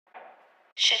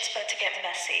Shit's about to get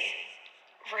messy.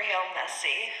 Real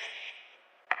messy.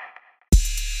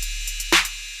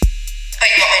 Oh,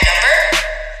 you want my number?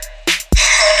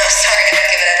 Oh, no, sorry, I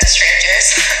don't give it out to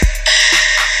strangers.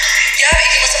 Yeah, but you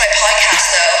can listen to my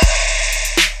podcast, though.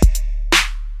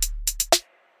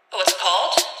 What's it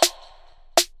called?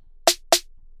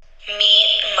 Meet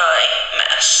My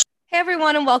Mess. Hey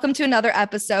everyone, and welcome to another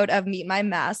episode of Meet My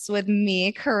Mess with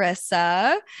me,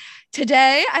 Carissa.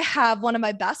 Today, I have one of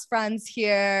my best friends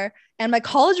here and my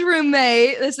college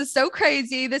roommate. This is so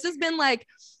crazy. This has been like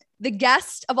the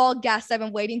guest of all guests I've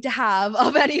been waiting to have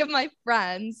of any of my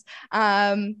friends.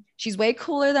 She's way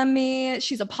cooler than me.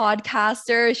 She's a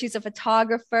podcaster. She's a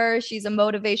photographer. She's a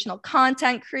motivational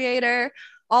content creator.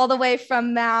 All the way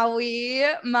from Maui,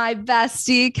 my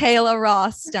bestie, Kayla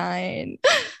Rothstein.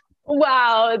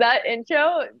 Wow, that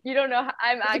intro, you don't know,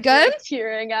 I'm actually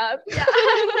tearing up. Yeah,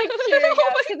 I'm like tearing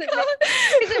up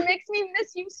because it makes me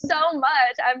miss you so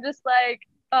much. I'm just like,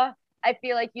 I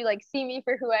feel like you like see me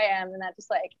for who I am, and that just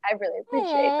like, I really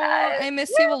appreciate that. I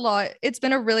miss you a lot. It's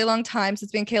been a really long time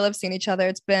since me and Caleb have seen each other.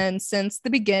 It's been since the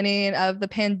beginning of the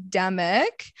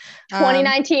pandemic.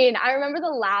 2019. I remember the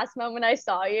last moment I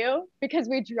saw you because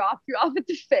we dropped you off at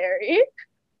the ferry.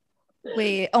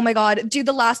 Wait, oh my God. Dude,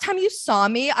 the last time you saw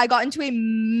me, I got into a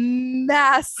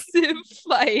massive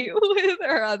fight with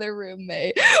our other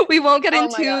roommate. We won't get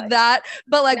into that,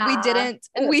 but like we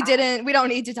don't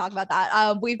need to talk about that.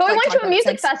 But we went to a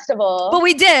music festival. But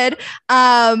we did.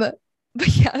 But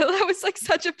yeah, that was like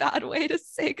such a bad way to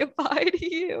say goodbye to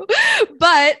you.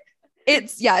 But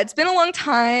it's been a long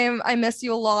time. I miss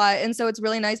you a lot. And so it's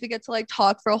really nice we get to like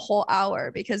talk for a whole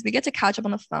hour because we get to catch up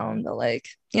on the phone, but like,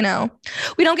 you know,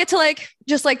 we don't get to like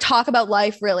just like talk about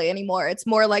life really anymore. It's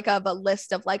more like of a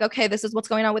list of like, okay, this is what's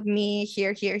going on with me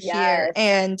here.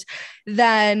 And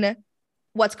then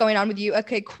what's going on with you.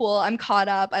 Okay, cool. I'm caught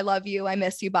up. I love you. I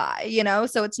miss you. Bye. You know,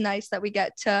 so it's nice that we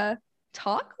get to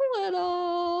talk a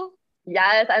little.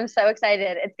 Yes, I'm so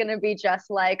excited. It's going to be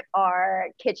just like our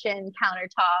kitchen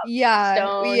countertop. Yeah.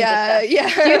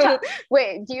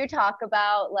 Do you talk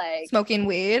about like smoking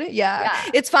weed? Yeah.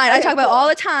 It's fine. Okay, I talk about all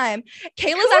the time.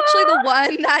 Kayla's actually the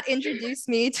one that introduced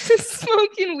me to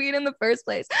smoking weed in the first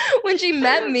place. When she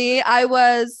met me, I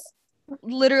was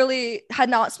literally had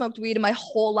not smoked weed in my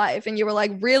whole life, and you were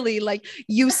like, really, like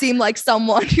you seem like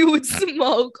someone who would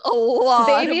smoke a lot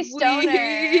baby of stoner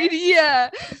weed.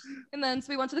 Yeah. And then so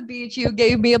we went to the beach, you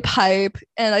gave me a pipe,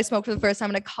 and I smoked for the first time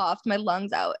and I coughed my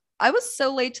lungs out. I was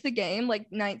so late to the game,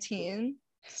 like 19.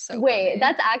 So wait, funny.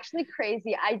 That's actually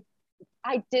crazy.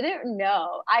 I didn't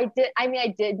know. I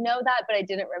did know that, but I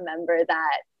didn't remember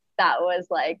that was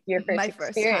like your first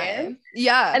experience. Time.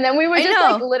 Yeah. And then we would just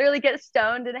like literally get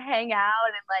stoned and hang out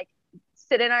and like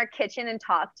sit in our kitchen and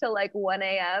talk till like 1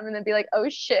 a.m. and then be like, oh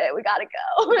shit, we gotta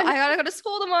go. I gotta go to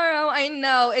school tomorrow. I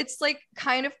know. It's like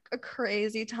kind of a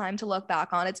crazy time to look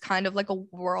back on. It's kind of like a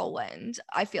whirlwind.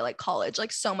 I feel like college,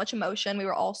 like so much emotion. We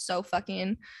were all so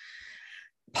fucking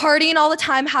partying all the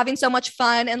time, having so much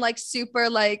fun and like super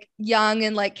like young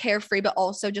and like carefree, but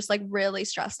also just like really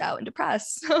stressed out and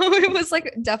depressed. So it was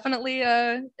like definitely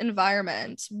a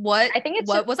environment. What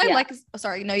was I like? Oh,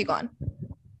 sorry, no, you go on.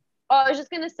 Oh, I was just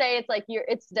gonna say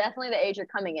it's definitely the age you're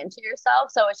coming into yourself.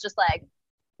 So it's just like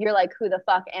you're like, who the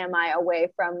fuck am I away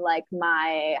from like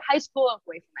my high school,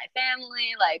 away from my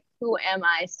family? Like, who am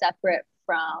I separate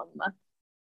from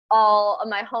all of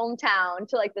my hometown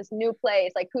to like this new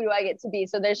place? Like, who do I get to be?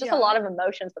 So there's just a lot of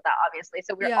emotions with that, obviously.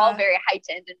 So we're all very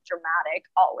heightened and dramatic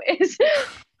always.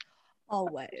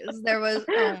 Always. There was,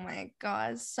 oh my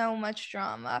God, so much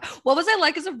drama. What was I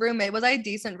like as a roommate? Was I a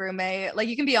decent roommate? Like,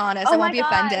 you can be honest. I won't be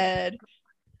offended.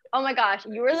 Oh my gosh,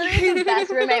 you were literally the best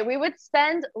roommate. We would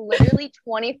spend literally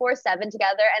 24/7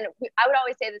 together. And I would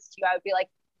always say this to you. I would be like,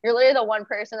 you're literally the one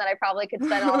person that I probably could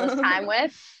spend all this time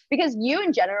with, because you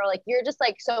in general, like you're just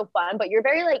like so fun, but you're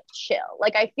very like chill.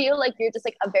 Like I feel like you're just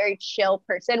like a very chill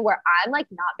person where I'm like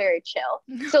not very chill.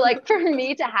 So like for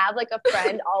me to have like a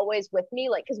friend always with me,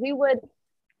 like, cause we would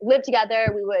live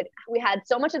together. We had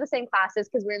so much of the same classes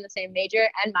cause we're in the same major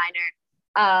and minor.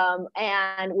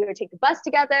 And we would take the bus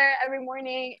together every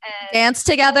morning and dance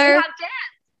together.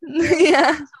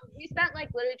 Yeah. So we spent like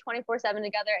literally 24/7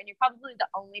 together, and you're probably the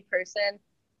only person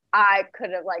I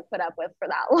could have like put up with for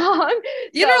that long.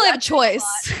 You don't really have a choice.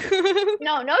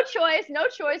 No choice.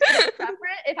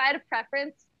 If I had a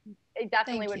preference, it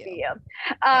definitely would be you.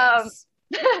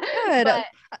 Good. But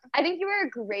I think you were a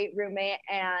great roommate,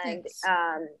 and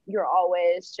you're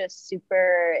always just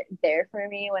super there for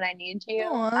me when I need you.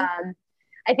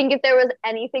 I think if there was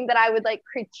anything that I would like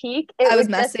critique, I was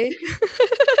messy.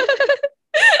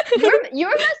 You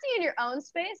were messy in your own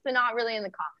space, but not really in the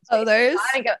common space. Others?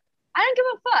 I didn't give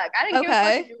a fuck. I didn't give a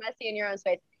fuck if you're messy in your own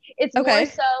space. It's more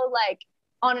so like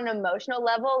on an emotional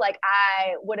level, like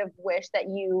I would have wished that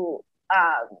you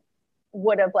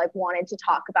would have like wanted to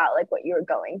talk about like what you were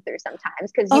going through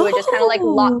sometimes, because you would just kind of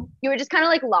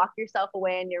like lock yourself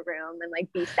away in your room and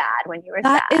like be sad when you were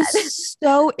sad. That is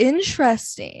so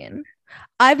interesting.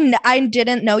 I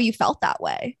didn't know you felt that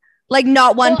way. Like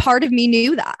not one part of me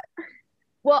knew that.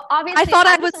 Well, obviously, I thought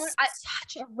I was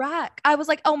such a wreck. I was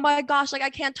like, oh my gosh, like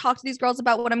I can't talk to these girls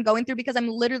about what I'm going through because I'm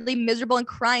literally miserable and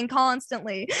crying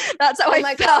constantly. That's how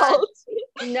I felt.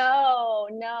 No,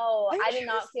 I did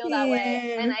not feel that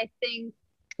way. And I think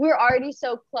we were already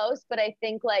so close, but I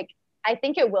think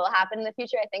it will happen in the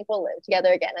future. I think we'll live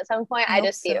together again at some point. I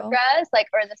just see it for us, like,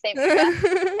 or in the same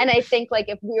area. And I think like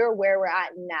if we were where we're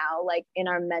at now, like in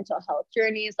our mental health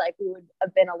journeys, like we would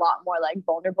have been a lot more like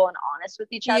vulnerable and honest with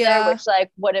each other, which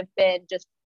like would have been just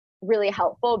really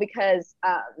helpful because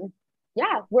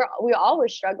we all were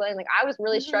struggling. Like I was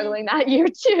really struggling that year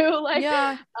too. Like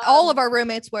all of our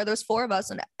roommates were. There's 4 of us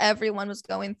and everyone was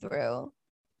going through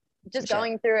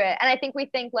it. And I think we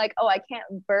think like, oh, I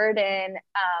can't burden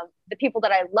the people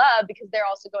that I love because they're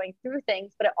also going through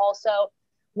things. But it also,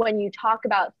 when you talk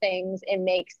about things, it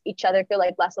makes each other feel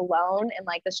like less alone in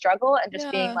like the struggle and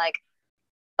just being like,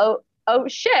 oh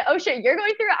shit, you're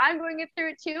going through it, I'm going through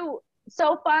it too.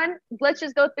 So fun. Let's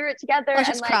just go through it together and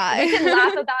like cry. We can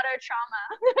laugh about our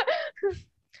trauma.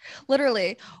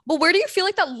 Literally. Well, where do you feel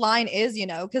like that line is, you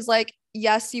know? Because like,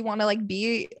 yes, you want to like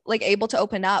be like able to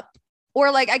open up. Or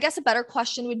like, I guess a better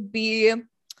question would be,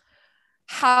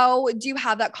 how do you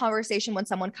have that conversation when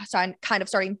someone kind of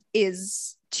starting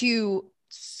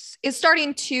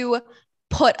to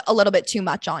put a little bit too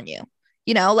much on you?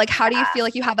 You know, like how do you feel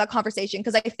like you have that conversation?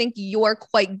 Because I think you're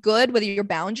quite good with your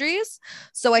boundaries.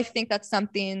 So I think that's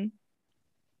something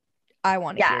I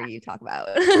want to hear you talk about.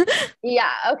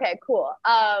 Yeah. Okay, cool.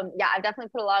 I've definitely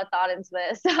put a lot of thought into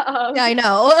this. I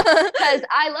know. because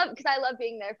I love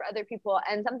being there for other people.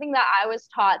 And something that I was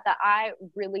taught that I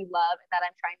really love and that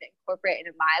I'm trying to incorporate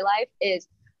into my life is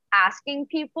asking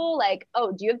people like,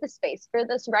 oh, do you have the space for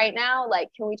this right now? Like,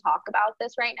 can we talk about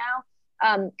this right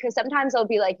now? Because sometimes they'll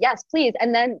be like, yes, please.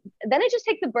 And then it just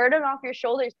takes the burden off your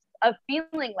shoulders of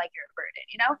feeling like you're a burden,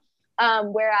 you know?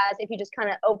 Whereas if you just kind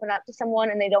of open up to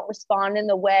someone and they don't respond in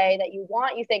the way that you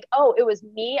want, you think, oh, it was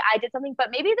me, I did something,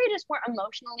 but maybe they just weren't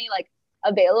emotionally like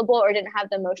available or didn't have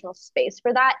the emotional space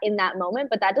for that in that moment.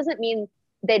 But that doesn't mean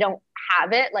they don't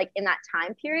have it like in that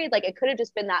time period. Like it could have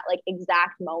just been that like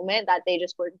exact moment that they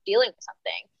just were dealing with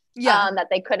something, that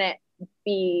they couldn't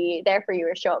be there for you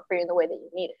or show up for you in the way that you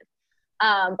needed.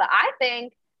 But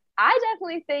I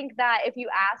definitely think that if you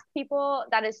ask people,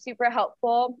 that is super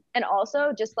helpful. And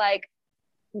also just like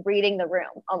reading the room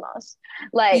almost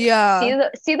like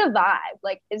see the vibe.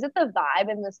 Like, is it the vibe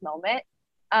in this moment?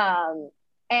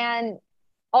 And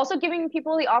also giving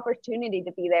people the opportunity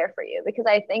to be there for you, because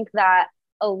I think that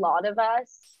a lot of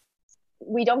us,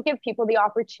 we don't give people the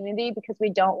opportunity because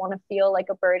we don't want to feel like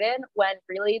a burden, when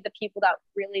really the people that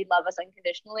really love us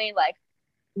unconditionally, like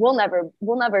we'll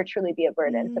never truly be a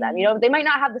burden for them. You know, they might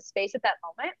not have the space at that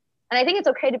moment. And I think it's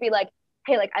okay to be like,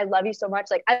 hey, like, I love you so much.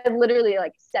 Like, I've literally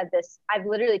like said this. I've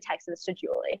literally texted this to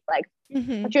Julie. Like,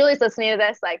 Julie's listening to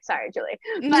this. Like, sorry, Julie.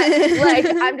 But like,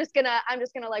 I'm just gonna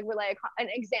like relay an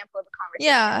example of a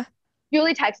conversation. Yeah.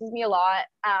 Julie texts me a lot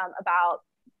about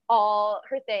all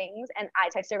her things, and I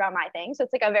text her about my things. So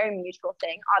it's like a very mutual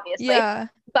thing, obviously. Yeah.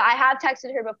 But I have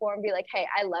texted her before and be like, hey,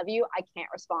 I love you. I can't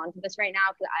respond to this right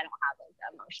now because I don't have like the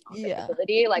emotional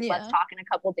availability. Like, let's talk in a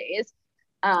couple days.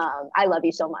 I love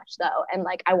you so much though. And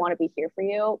like, I want to be here for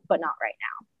you, but not right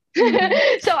now.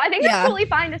 So I think that's totally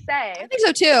fine to say. I think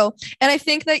so too. And I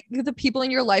think that the people in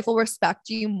your life will respect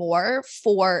you more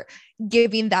for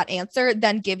giving that answer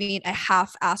than giving a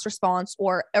half-assed response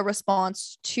or a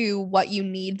response to what you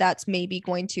need that's maybe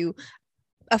going to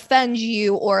offend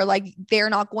you, or like they're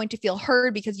not going to feel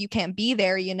heard because you can't be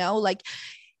there, you know? Like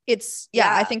it's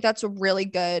I think that's a really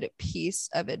good piece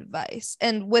of advice.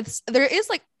 And there is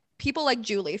like people like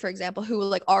Julie, for example, who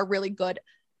like are really good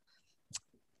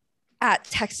at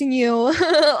texting you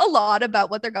a lot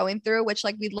about what they're going through, which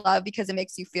like we love because it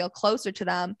makes you feel closer to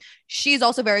them. She's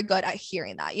also very good at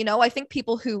hearing that, you know? I think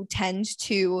people who tend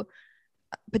to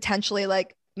potentially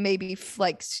like maybe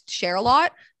like share a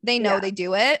lot, they know they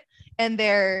do it and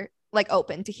they're like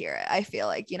open to hear it, I feel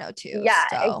like, you know, too. Yeah,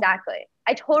 so. Exactly.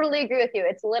 I totally agree with you.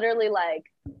 It's literally like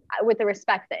with the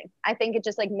respect thing. I think it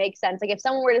just like makes sense. Like if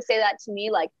someone were to say that to me,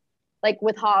 like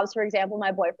with Hobbs, for example,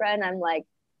 my boyfriend, I'm like,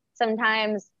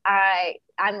 sometimes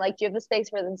I'm like, do you have the space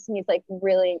for this? And he's like,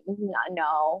 really,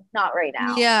 no, not right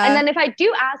now. Yeah. And then if I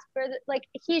do ask for like,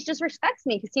 he just respects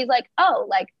me because he's like, oh,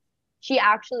 like she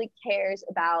actually cares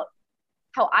about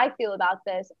how I feel about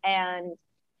this, and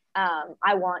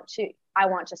I want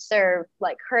to serve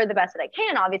like her the best that I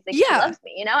can. Obviously, she loves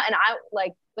me, you know, and I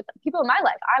like with the people in my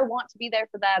life, I want to be there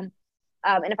for them.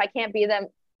 And if I can't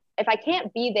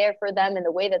be there for them in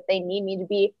the way that they need me to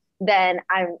be, then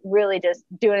I'm really just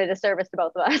doing a disservice to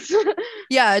both of us.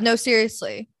 Yeah, no,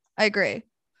 seriously. I agree.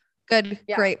 Good,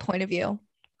 great point of view.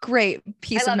 Great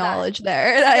piece of knowledge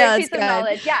there. Yeah, piece of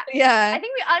knowledge. Yeah. Yeah. I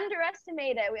think we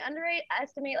underestimate it. We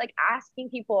underestimate like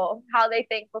asking people how they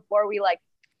think before we like,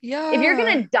 yeah. If you're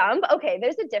going to dump, okay,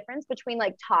 there's a difference between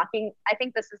like talking. I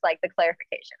think this is like the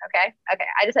clarification. Okay.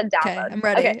 I just said download. Okay, I'm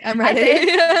ready. Okay. I'm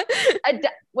ready.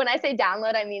 When I say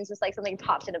download, I mean just like something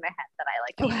popped into my head that I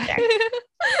like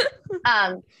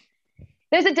to share.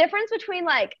 There's a difference between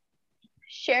like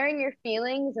sharing your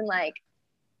feelings and like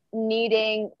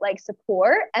needing like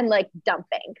support and like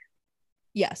dumping.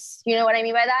 Yes. You know what I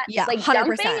mean by that? Yeah. Like 100%.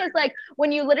 dumping is like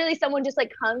when you literally someone just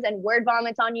like comes and word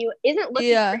vomits on you, isn't looking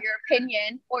for your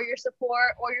opinion or your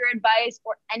support or your advice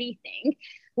or anything.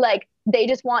 Like they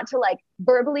just want to like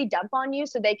verbally dump on you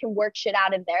so they can work shit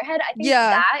out in their head. I think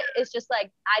that is just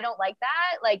like, I don't like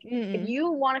that. Like if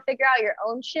you want to figure out your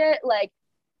own shit, like,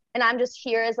 and I'm just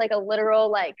here as like a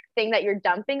literal like thing that you're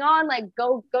dumping on, like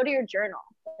go to your journal.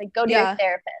 Like go to your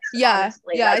therapist.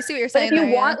 Honestly. Yeah. Like, I see what you're saying. But if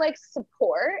you want like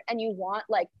support and you want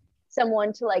like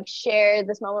someone to like share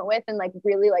this moment with and like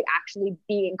really like actually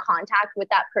be in contact with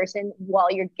that person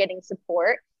while you're getting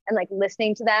support and like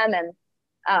listening to them and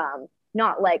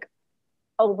not like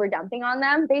over dumping on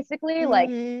them basically. Like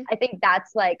I think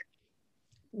that's like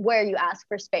where you ask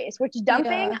for space, which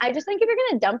dumping, I just think if you're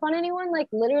gonna dump on anyone, like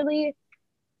literally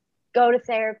go to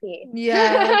therapy.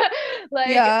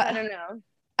 I don't know.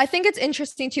 I think it's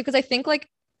interesting too, because I think like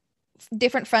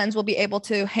different friends will be able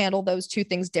to handle those two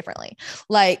things differently.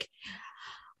 Like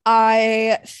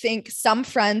I think some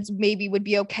friends maybe would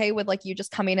be okay with like you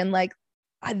just coming and like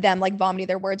them like vomiting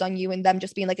their words on you and them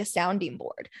just being like a sounding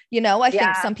board. You know, I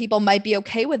think some people might be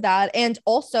okay with that. And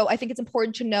also I think it's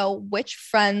important to know which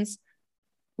friends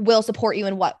will support you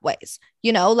in what ways.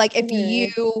 You know, like if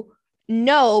you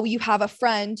know you have a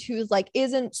friend who's like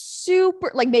isn't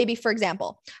super like, maybe for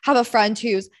example have a friend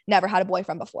who's never had a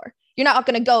boyfriend before, you're not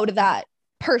going to go to that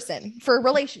person for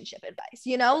relationship advice,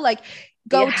 you know, like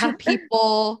go to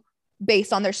people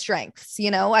based on their strengths,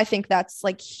 you know. I think that's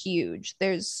like huge.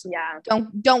 There's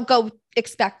don't go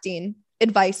expecting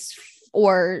advice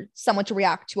or someone to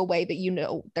react to a way that you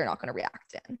know they're not going to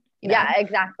react in, you know?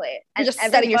 Exactly. And just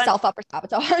setting yourself up for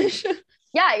sabotage.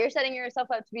 You're setting yourself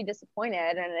up to be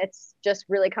disappointed, and it's just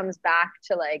really comes back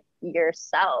to like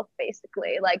yourself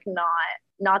basically, like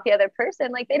not the other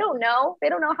person. Like they don't know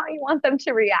how you want them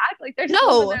to react. Like they're just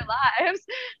living their lives.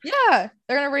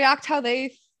 They're gonna react how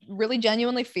they really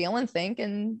genuinely feel and think,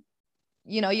 and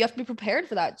you know you have to be prepared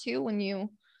for that too when you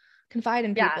confide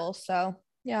in people. So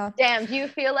damn, do you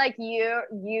feel like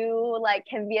you like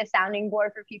can be a sounding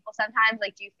board for people sometimes?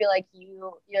 Like do you feel like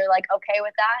you're like okay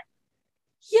with that?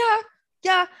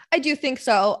 Yeah, I do think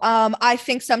so. I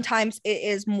think sometimes it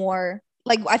is more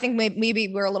like, I think maybe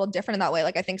we're a little different in that way.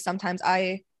 Like, I think sometimes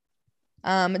I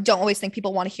don't always think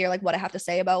people want to hear like what I have to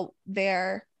say about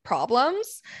their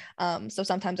problems. So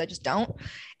sometimes I just don't.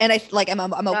 And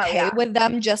I'm okay with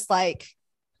them just like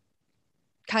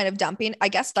kind of dumping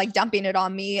it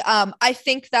on me. I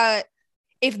think that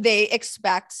if they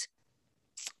expect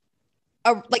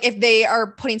like if they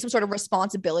are putting some sort of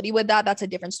responsibility with that, that's a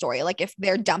different story. Like if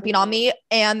they're dumping on me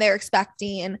and they're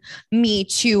expecting me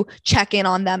to check in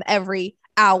on them every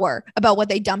hour about what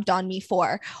they dumped on me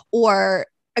for, or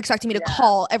expecting me to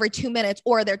call every 2 minutes,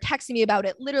 or they're texting me about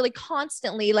it literally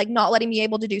constantly, like not letting me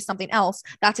able to do something else,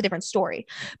 that's a different story.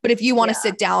 But if you want to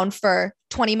sit down for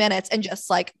 20 minutes and just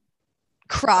like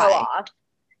cry,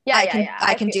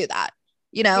 I can do that.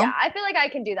 You know? Yeah, I feel like I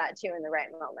can do that too in the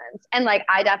right moments. And like,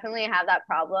 I definitely have that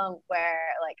problem where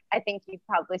like, I think you've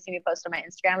probably seen me post on my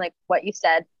Instagram, like what you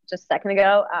said just a second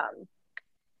ago.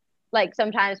 Like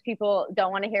sometimes people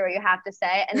don't want to hear what you have to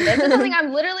say. And this is something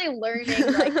I'm literally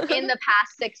learning like in the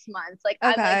past 6 months. Like,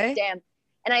 I'm like, damn.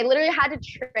 And I literally had to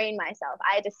train myself.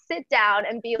 I had to sit down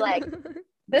and be like,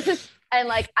 this is, and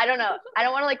like, I don't know, I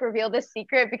don't want to like reveal this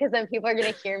secret because then people are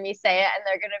going to hear me say it and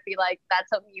they're going to be like, that's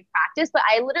something you practice. But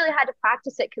I literally had to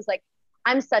practice it because like,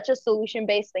 I'm such a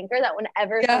solution-based thinker that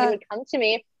whenever somebody would come to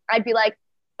me, I'd be like,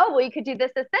 oh, well, you could do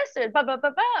this, or blah, blah, blah,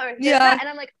 blah, or that. And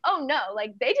I'm like, oh no,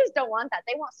 like they just don't want that.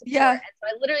 They want support. And so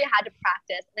I literally had to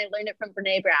practice, and I learned it from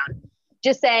Brene Brown.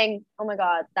 just saying, oh my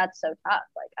God, that's so tough.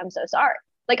 Like, I'm so sorry.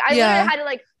 Like, I Yeah. literally had to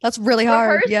like That's really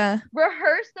hard.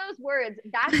 rehearse those words.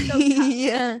 That's so tough.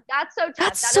 Yeah. That's so tough.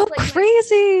 That's That so is, like,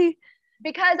 crazy.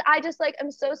 because I just like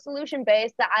am so solution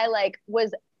based that I like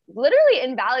was literally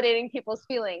invalidating people's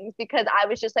feelings because I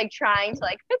was just like trying to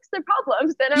like fix their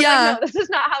problems. Then I'm Yeah. like, no, this is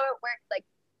not how it works. Like,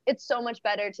 it's so much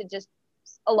better to just,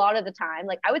 a lot of the time,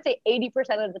 like I would say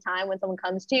 80% of the time when someone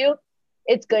comes to you,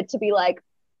 it's good to be like,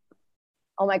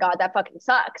 oh my God, that fucking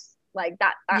sucks. Like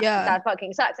that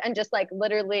fucking sucks. And just like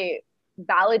literally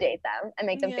validate them and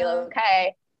make them feel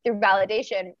okay through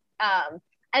validation.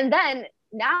 And then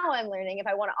now I'm learning, if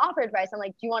I want to offer advice, I'm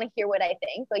like, do you want to hear what I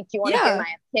think? Like, do you want to hear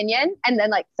my opinion? And then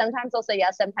like, sometimes they'll say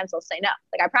yes, sometimes they'll say no.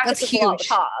 Like, I practice this a lot with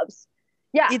Hobbs.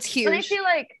 Yeah. It's huge. And I feel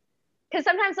like, because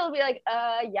sometimes they'll be like,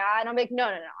 yeah. And I'm like, no,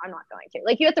 I'm not going to.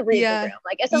 Like, you have to read the room.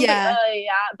 Like, if someone's like,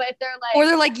 yeah. But if they're like, or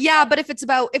they're like, yeah, but if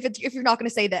you're not going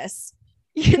to say this,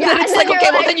 then it's like, okay,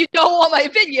 well, then you don't want my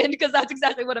opinion because that's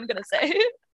exactly what I'm going to say.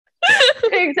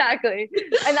 Exactly.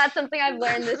 And that's something I've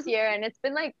learned this year. And it's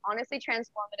been like, honestly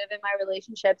transformative in my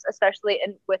relationships, especially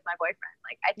with my boyfriend.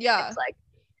 Like, I think it's like,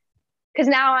 because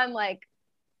now I'm like,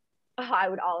 I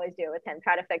would always do it with him,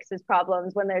 try to fix his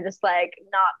problems when they're just like,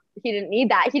 he didn't need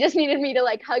that. He just needed me to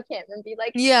like hug him and be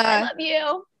like, I love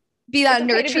you. Be that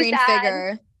nurturing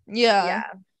figure. Yeah.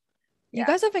 You Yeah.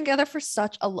 guys have been together for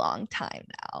such a long time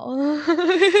now.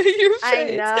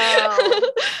 I know.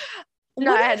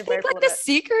 No, I had to think like the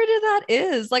secret of that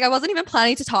is? Like, I wasn't even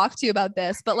planning to talk to you about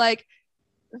this, but like,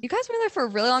 you guys have been there for a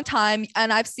really long time,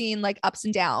 and I've seen like ups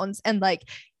and downs and like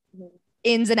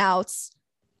ins and outs,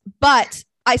 but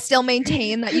I still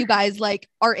maintain that you guys like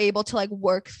are able to like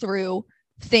work through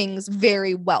things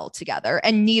very well together,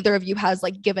 and neither of you has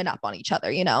like given up on each other,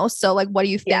 you know? So like, what do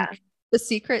you think the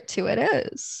secret to it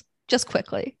is? Just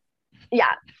quickly.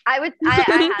 Yeah, I have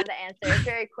the answer. It's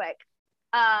very quick.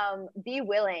 Be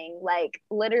willing. Like,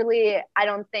 literally, I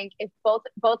don't think if both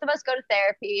of us go to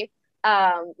therapy,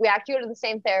 we actually go to the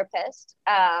same therapist.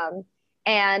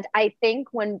 And I think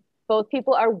when both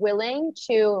people are willing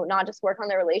to not just work on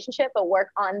their relationship, but work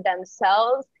on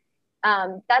themselves,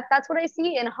 that's what I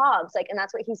see in Hobbs. Like, and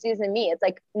that's what he sees in me. It's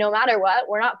like, no matter what,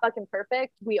 we're not fucking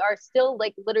perfect. We are still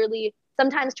like literally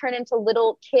sometimes turn into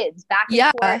little kids back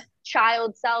into our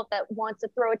child self that wants to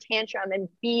throw a tantrum and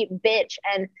be bitch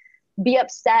and be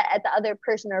upset at the other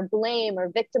person or blame or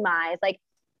victimize. Like,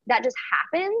 that just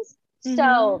happens. Mm-hmm.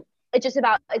 So it's just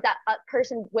about, is that a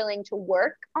person willing to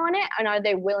work on it, and are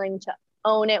they willing to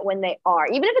own it when they are,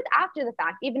 even if it's after the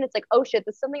fact, even if it's like, oh shit,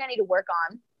 this is something I need to work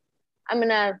on. I'm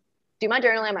gonna do my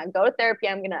journaling, I'm gonna go to therapy,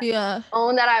 I'm gonna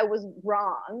own that I was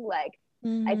wrong. Like,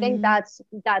 I think that's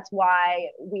why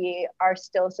we are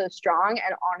still so strong.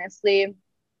 And honestly,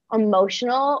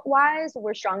 emotional wise,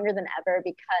 we're stronger than ever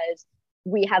because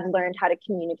we have learned how to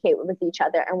communicate with each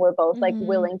other, and we're both like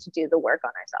willing to do the work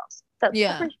on ourselves. So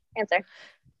that's my answer.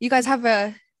 You guys have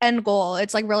a end goal.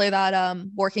 It's like really that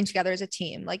working together as a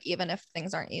team, like even if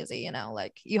things aren't easy, you know,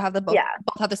 like you have both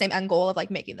have the same end goal of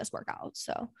like making this work out.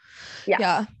 So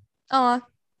oh,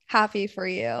 happy for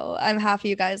you. I'm happy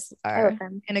you guys are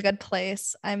in a good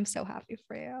place. I'm so happy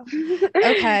for you.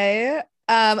 Okay.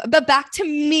 But back to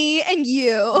me and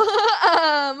you.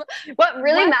 What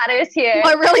really matters here?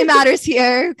 What really matters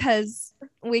here, because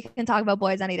we can talk about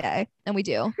boys any day, and we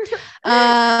do.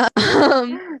 But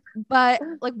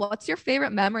like, what's your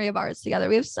favorite memory of ours together?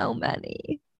 We have so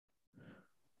many.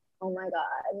 Oh my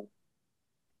God.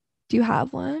 Do you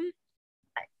have one?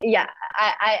 Yeah,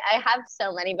 I have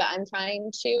so many, but I'm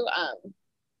trying to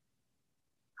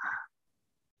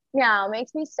yeah, it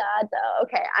makes me sad though.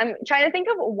 Okay, I'm trying to think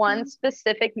of one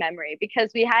specific memory because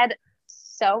we had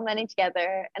so many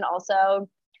together, and also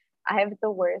I have the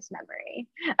worst memory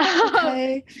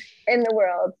in the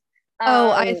world.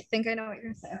 I think I know what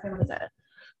you're gonna say. Okay, what is it?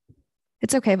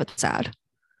 It's okay, but sad.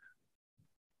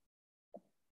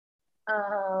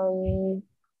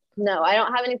 No, I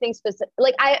don't have anything specific.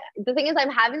 Like, the thing is, I'm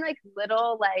having like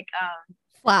little like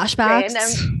flashbacks,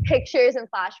 random pictures and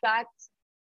flashbacks.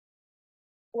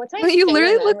 What's my you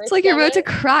literally looked like you're about to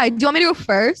cry. Do you want me to go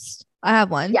first? I have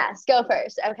one. Yes, go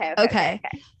first. Okay.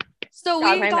 So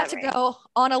we got to go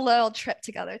on a little trip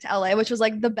together to LA, which was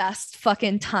like the best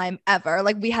fucking time ever.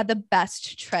 Like, we had the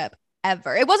best trip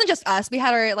ever. It wasn't just us. We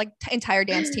had our like entire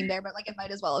dance team there, but like it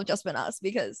might as well have just been us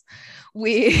because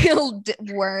we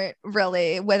weren't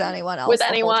really with anyone else.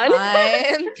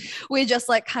 We just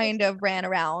like kind of ran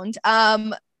around.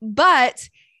 But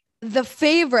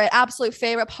the absolute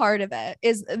favorite part of it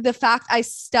is the fact I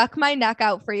stuck my neck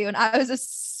out for you, and I was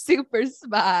super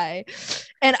spy.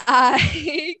 And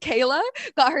Kayla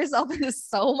got herself into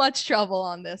so much trouble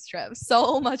on this trip.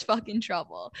 So much fucking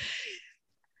trouble.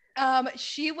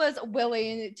 She was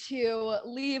willing to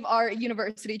leave our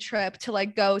university trip to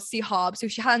like go see Hobbs, who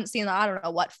she hadn't seen, I don't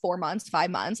know what, 4 months,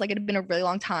 5 months. Like it had been a really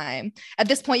long time. At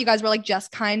this point, you guys were like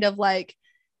just kind of like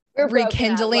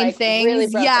rekindling up,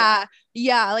 things. Really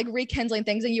yeah, like rekindling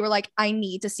things. And you were like, I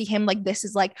need to see him. Like this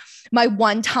is like my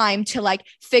one time to like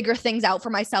figure things out for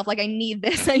myself. Like I need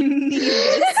this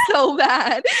so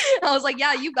bad. I was like,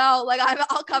 yeah, you go. Like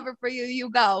I'll cover for you. You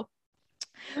go.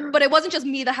 But it wasn't just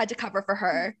me that had to cover for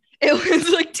her. It was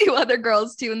like 2 other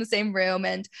girls too in the same room.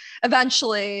 And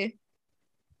eventually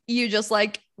you just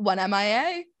like went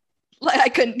MIA.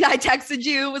 Like I texted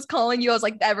you, was calling you. I was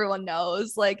like, everyone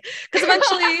knows. Like, because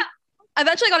eventually I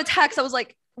got a text. I was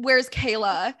like, where's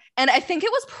Kayla? And I think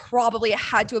it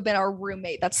had to have been our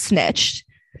roommate that snitched.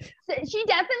 She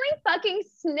definitely fucking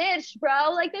snitched,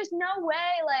 bro. Like there's no way.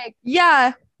 Like,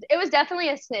 yeah, it was definitely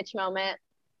a snitch moment.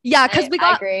 Yeah, because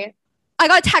I agree. I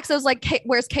got a text. I was like,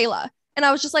 where's Kayla? And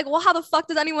I was just like, well, how the fuck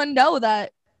does anyone know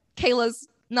that Kayla's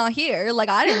not here? Like,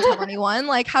 I didn't tell anyone.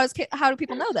 Like, how do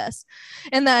people know this?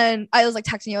 And then I was like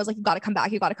texting you. I was like, you got to come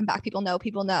back. You got to come back. People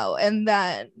know. And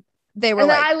then they were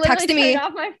like texting me.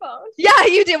 Off my phone. Yeah,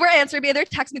 you did. We're answering me. They're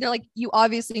texting me. They're like, you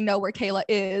obviously know where Kayla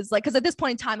is. Like, because at this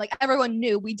point in time, like everyone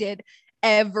knew we did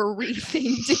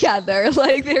everything together.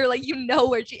 Like they were like, you know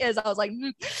where she is. I was like,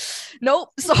 nope,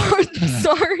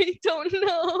 sorry, don't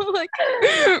know. Like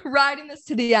riding this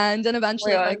to the end. And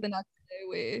eventually like the next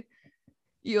day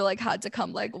you like had to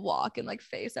come like walk and like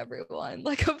face everyone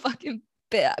like a fucking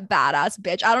badass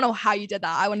bitch. I don't know how you did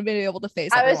that. I wouldn't have been able to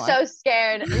face everyone. I was so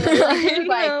scared.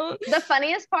 Like the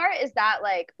funniest part is that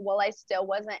like while I still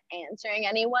wasn't answering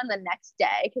anyone the next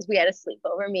day because we had a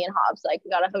sleepover, me and Hobbs, like we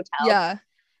got a hotel. Yeah.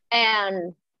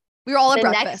 And we were all at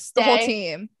breakfast, the whole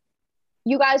team.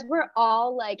 You guys were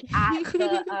all like at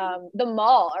the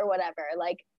mall or whatever.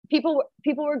 Like people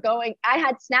were going. I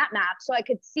had Snap Maps, so I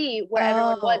could see where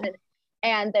everyone was.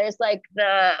 And there's like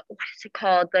what is it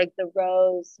called? Like the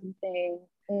Rose something.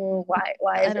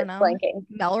 Why is it blanking?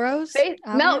 Melrose.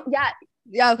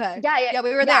 Yeah. Okay. Yeah.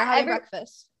 We were there having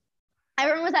breakfast.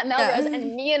 Everyone was at Melrose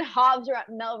and me and Hobbs were at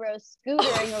Melrose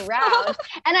scootering around.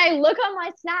 And I look on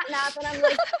my Snap Map and I'm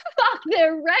like, fuck,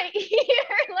 they're right here.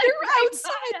 Like, they're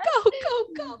outside.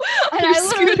 Go. And I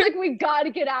literally was like, we gotta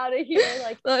get out of here.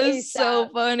 Like that is so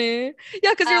funny.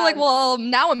 Yeah, because you're like, well,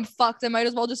 now I'm fucked. I might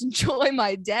as well just enjoy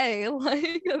my day. Like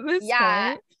at this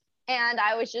point. And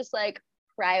I was just like,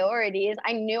 priorities.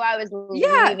 I knew I was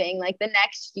leaving like the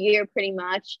next year pretty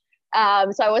much.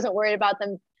 So I wasn't worried about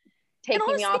them taking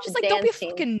honestly, me off just the like dance don't be a team.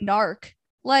 fucking narc.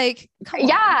 Like, come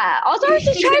on. Also, I was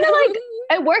just trying to like.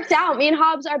 It worked out. Me and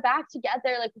Hobbs are back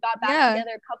together. Like, we got back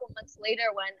together a couple months later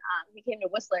when he came to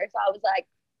Whistler. So I was like,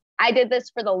 I did this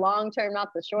for the long term, not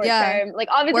the short term. Like,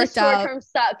 obviously, short term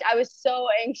sucked. I was so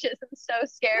anxious and so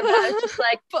scared. But I was just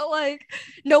like, but like,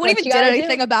 no one even did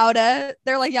anything about it.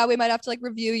 They're like, yeah, we might have to like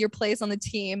review your place on the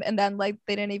team, and then like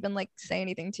they didn't even like say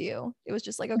anything to you. It was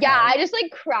just like, okay. Yeah, I just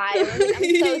like cried. I was like,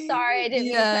 I'm so sorry. I didn't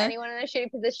put anyone in a shitty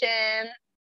position.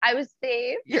 I was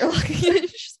safe. You're like,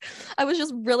 I was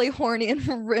just really horny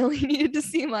and really needed to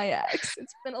see my ex.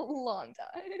 It's been a long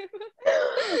time.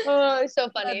 Oh, it's so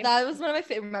funny. But that was one of my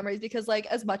favorite memories because like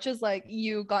as much as like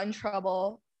you got in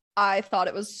trouble, I thought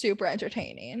it was super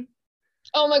entertaining.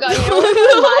 Oh my god, you know what's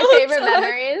one of my favorite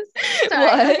memories?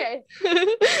 Sorry, okay.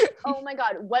 Oh my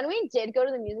god, when we did go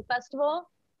to the music festival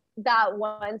that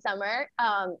one summer,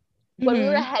 when we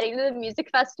were heading to the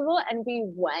music festival and we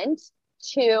went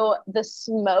to the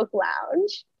Smoke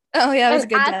Lounge. Oh yeah, it was a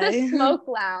good day. At the Smoke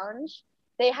Lounge,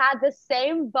 they had the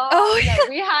same bar that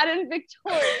we had in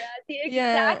Victoria, the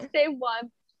exact same one.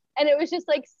 And it was just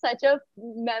like such a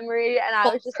memory. And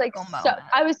I was just like,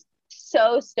 I was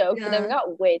so stoked. But then we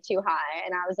got way too high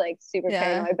and I was like super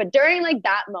paranoid. But during like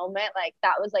that moment, like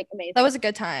that was like amazing. That was a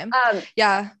good time.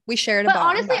 Yeah, we shared but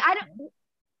honestly, I don't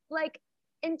like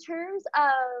in terms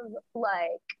of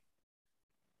like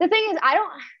the thing is,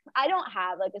 I don't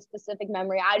have like a specific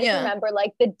memory. I just remember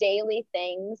like the daily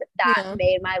things that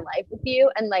made my life with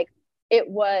you. And like, it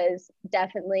was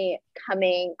definitely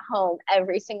coming home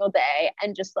every single day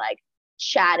and just like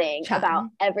chatting about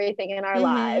everything in our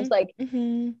lives. Like it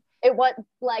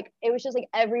was just like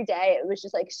every day. It was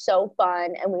just like so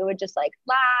fun. And we would just like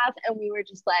laugh and we were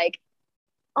just like,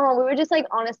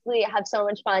 honestly have so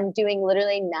much fun doing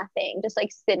literally nothing. Just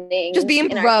like sitting. Just being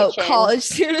broke college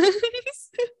students.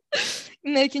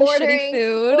 Making shitty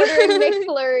food. ordering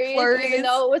McFlurries, Flurries. even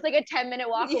though it was like a 10-minute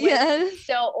walk away. Yes.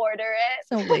 Still order it.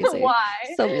 So lazy. Why?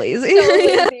 So lazy. So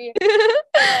lazy.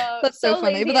 That's so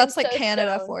funny, lazy but that's and like so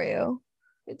Canada stoned. for you.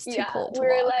 It's too cold to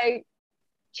we're walk. like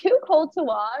too cold to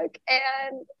walk,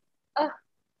 and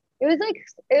it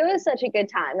was such a good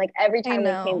time. Like every time we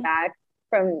came know. back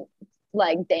from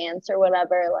like dance or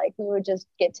whatever, like we would just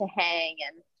get to hang,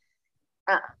 and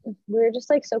we were just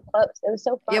like so close. It was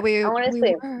so fun. Yeah,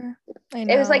 Honestly, were. I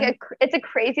know. it was like it's a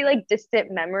crazy like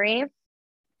distant memory.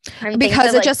 And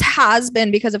because it like, just has been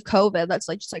because of COVID. That's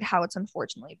like just like how it's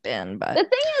unfortunately been. But the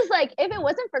thing is, like, if it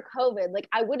wasn't for COVID, like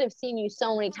I would have seen you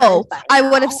so many times. oh, by I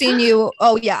now. would have seen you.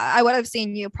 Oh yeah, I would have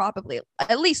seen you probably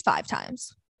at least 5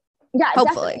 times. Yeah,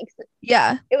 hopefully. definitely.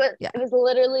 Yeah. It was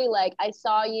literally like I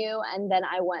saw you, and then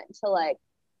I went to like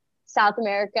South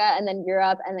America, and then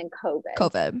Europe, and then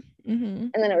COVID. Mm-hmm.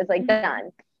 And then it was like done.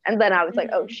 And then I was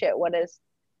like, oh shit, what is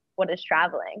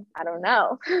traveling? I don't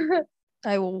know.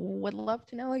 I would love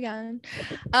to know again.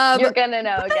 You're gonna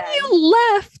know again. You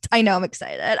left. I know, I'm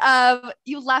excited.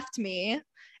 You left me,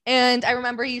 and I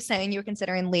remember you saying you were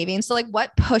considering leaving. So like,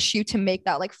 what pushed you to make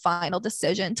that like final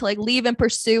decision to like leave and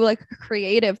pursue like a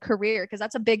creative career? Because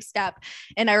that's a big step.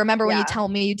 And I remember when you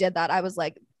told me you did that, I was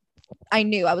like,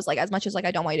 as much as like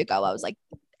I don't want you to go, I was like,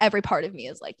 every part of me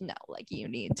is like, no, like you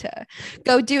need to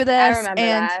go do this. I remember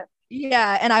and that.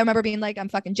 yeah, and I remember being like, I'm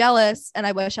fucking jealous, and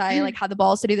I wish I like had the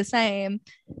balls to do the same.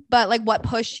 But like, what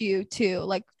pushed you to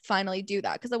like finally do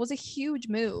that? Because that was a huge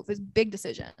move. It was a big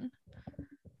decision.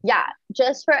 Yeah,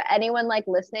 just for anyone like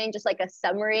listening, just like a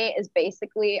summary is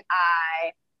basically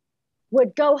I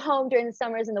would go home during the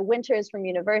summers and the winters from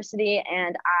university,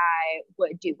 and I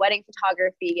would do wedding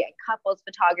photography and couples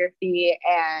photography.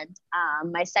 And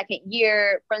my second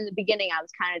year, from the beginning, I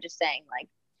was kind of just saying like,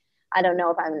 I don't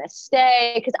know if I'm going to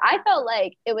stay, because I felt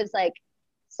like it was like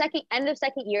end of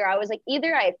second year. I was like,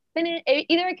 either I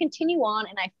continue on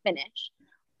and I finish,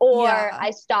 or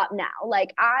I stop now.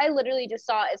 Like I literally just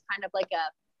saw it as kind of like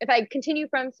if I continue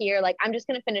from here, like I'm just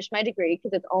going to finish my degree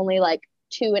because it's only like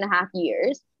 2.5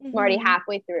 years. I'm already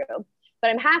halfway through, but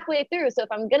I'm halfway through. So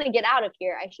if I'm going to get out of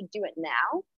here, I should do it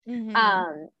now.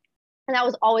 And that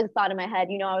was always a thought in my head.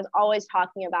 You know, I was always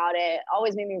talking about it.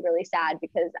 Always made me really sad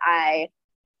because I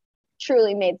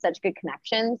truly made such good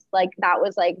connections. Like that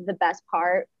was like the best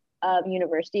part of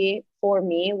university for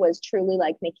me, was truly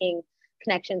like making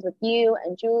connections with you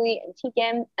and Julie and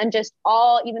Tegan, and just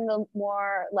all even the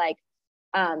more like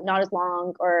not as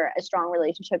long or as strong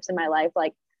relationships in my life.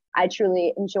 Like I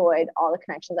truly enjoyed all the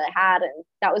connections I had, and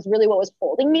that was really what was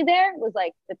holding me there, was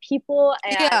like the people.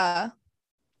 And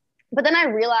but then I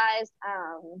realized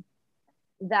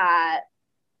that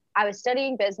I was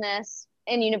studying business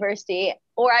in university,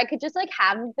 or I could just like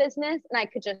have a business and I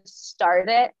could just start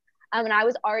it. And I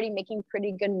was already making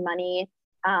pretty good money.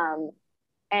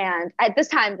 And at this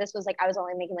time, this was like, I was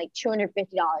only making like $250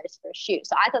 for a shoot.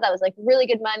 So I thought that was like really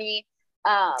good money.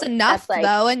 It's enough like,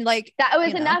 though. And like, that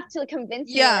was enough to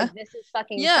convince me like this is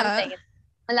fucking something.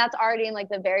 And that's already in like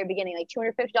the very beginning, like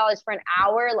 $250 for an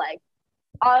hour. Like,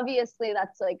 obviously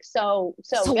that's like so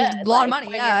good. A lot of money.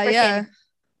 Yeah.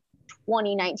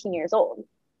 19 years old.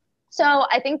 So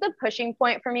I think the pushing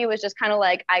point for me was just kind of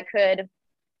like, I could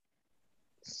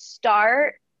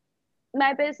start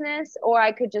my business, or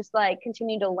I could just like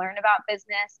continue to learn about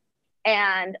business.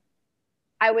 And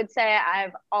I would say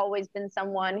I've always been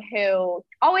someone who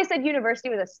always said university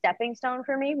was a stepping stone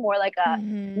for me, more like a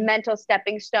mental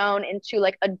stepping stone into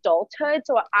like adulthood.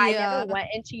 So I never went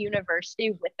into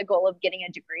university with the goal of getting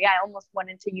a degree. I almost went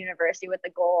into university with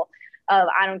the goal of,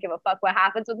 I don't give a fuck what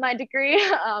happens with my degree.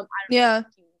 I don't know if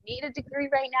you need a degree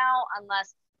right now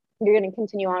unless you're going to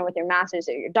continue on with your master's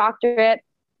or your doctorate.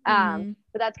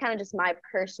 But that's kind of just my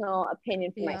personal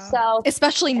opinion for myself.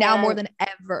 Especially now more than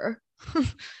ever.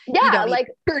 Yeah, like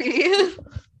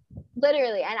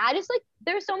literally. And I just like,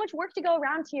 there's so much work to go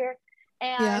around here.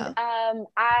 And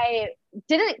I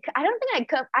don't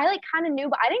think I like kind of knew,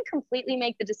 but I didn't completely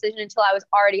make the decision until I was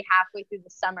already halfway through the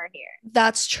summer here.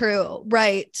 That's true.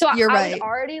 Right. So I was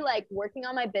already like working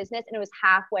on my business, and it was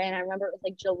halfway. And I remember it was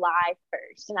like July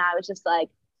 1st. And I was just like,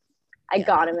 I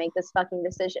gotta make this fucking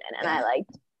decision. And I like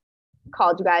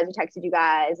called you guys or texted you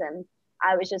guys. And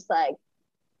I was just like,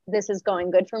 this is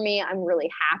going good for me. I'm really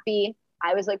happy.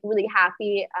 I was like really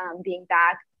happy being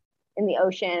back in the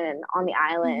ocean and on the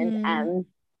island. And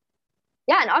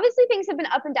obviously things have been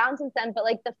up and down since then, but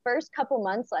like the first couple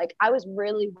months, like I was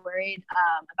really worried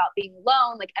about being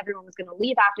alone. Like everyone was going to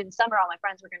leave after the summer. All my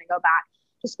friends were going to go back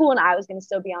to school and I was going to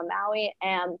still be on Maui.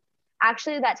 And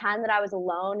actually that time that I was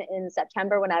alone in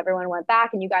September when everyone went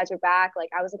back and you guys were back, like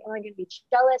I was like, am I gonna be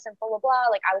jealous and blah blah blah?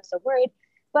 Like I was so worried.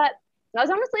 But that was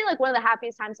honestly like one of the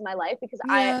happiest times of my life because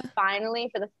I finally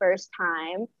for the first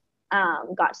time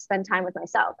got to spend time with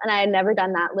myself. And I had never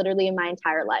done that literally in my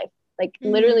entire life. Like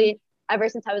literally ever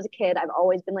since I was a kid, I've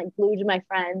always been like glued to my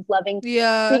friends, loving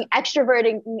being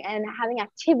extroverting and having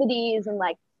activities. And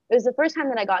like, it was the first time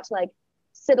that I got to like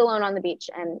sit alone on the beach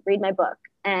and read my book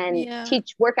and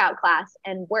teach workout class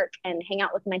and work and hang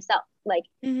out with myself. Like,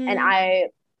 and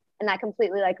that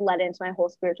completely like led into my whole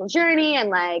spiritual journey. And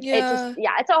like,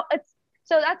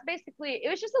 so that's basically, it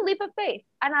was just a leap of faith.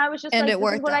 And I was just like, this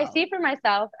is what I see for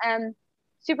myself. And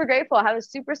super grateful. I have a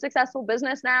super successful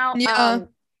business now.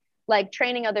 Like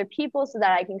training other people so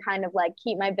that I can kind of like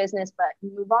keep my business, but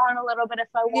move on a little bit if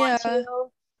I want to.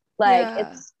 Like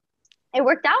it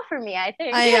worked out for me, I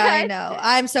think. I know.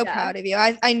 I'm so proud of you.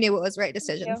 I knew it was the right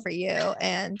decision for you.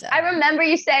 And I remember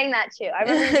you saying that too. I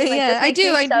remember you being like, I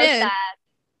do. I so did. Sad.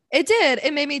 It did.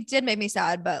 It did make me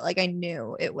sad, but like I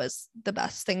knew it was the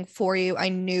best thing for you. I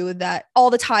knew that all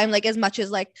the time, like as much as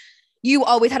like you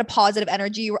always had a positive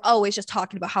energy, you were always just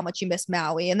talking about how much you missed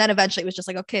Maui. And then eventually it was just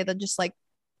like, okay, then just like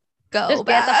go just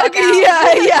back. Get the fuck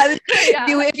out.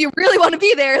 If you really want to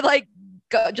be there, like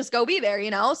go be there, you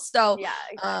know? So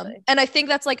exactly. And I think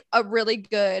that's like a really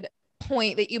good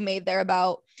point that you made there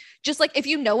about just like if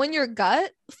you know in your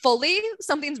gut fully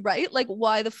something's right, like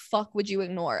why the fuck would you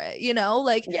ignore it, you know?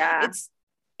 Like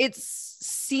it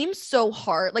seems so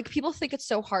hard, like people think it's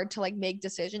so hard to like make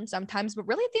decisions sometimes, but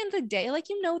really at the end of the day, like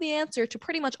you know the answer to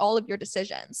pretty much all of your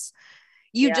decisions.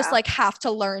 You just like have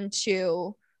to learn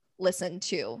to listen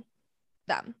to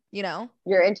them, you know,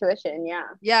 your intuition.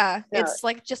 It's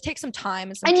like just take some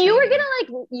time and you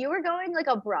were going like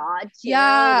abroad too. Like,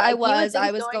 I was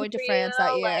going to France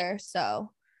that year,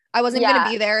 so I wasn't gonna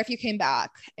be there if you came back.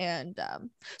 And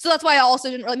so that's why it also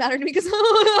didn't really matter to me because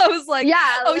I was like,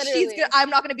 she's good, I'm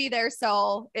not gonna be there,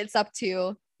 so it's up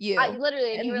to you.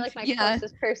 And you were like my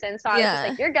closest person, so I was just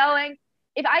like, you're going.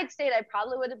 If I'd stayed, I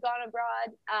probably would have gone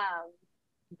abroad.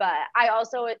 But I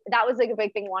also, that was like a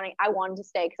big thing I wanted to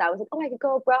stay because I was like, oh, I could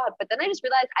go abroad. But then I just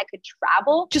realized I could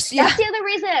travel. That's the other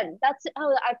reason. I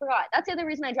forgot. That's the other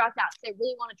reason I dropped out because I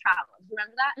really want to travel.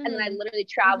 Remember that? And then I literally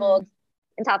traveled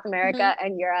in South America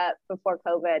and Europe before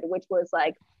COVID, which was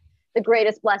like the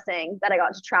greatest blessing that I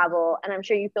got to travel. And I'm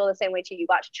sure you feel the same way too. You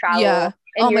got to travel. Yeah.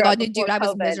 Oh my God, dude, COVID. I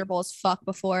was miserable as fuck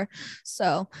before.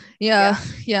 So yeah.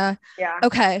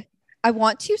 Okay. I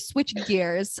want to switch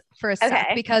gears for a sec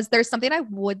because there's something I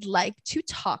would like to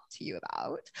talk to you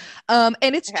about.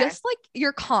 And it's just like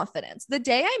your confidence. The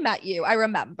day I met you, I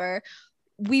remember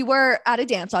we were at a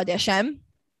dance audition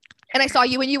and I saw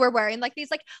you and you were wearing like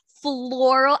these like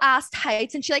floral ass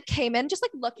tights, and she like came in just like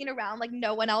looking around like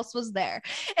no one else was there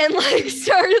and like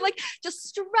started like just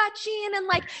stretching and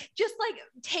like just like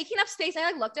taking up space. And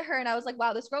I like looked at her and I was like,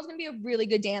 wow, this girl's gonna be a really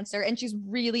good dancer and she's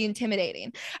really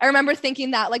intimidating. I remember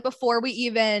thinking that like before we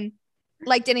even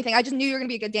like did anything, I just knew you were gonna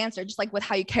be a good dancer just like with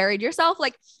how you carried yourself.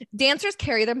 Like dancers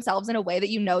carry themselves in a way that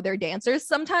you know they're dancers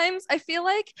sometimes, I feel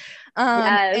like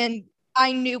and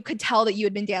I could tell that you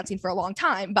had been dancing for a long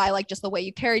time by like just the way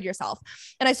you carried yourself.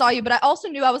 And I saw you, but I also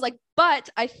knew, I was like, but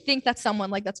I think that's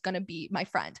someone like that's going to be my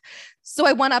friend. So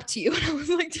I went up to you and I was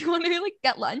like, do you want to like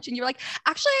get lunch? And you were like,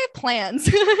 actually I have plans.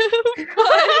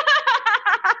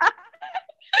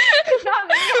 Not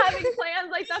me having plans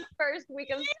like the first week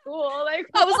of school. Like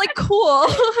I was like, cool.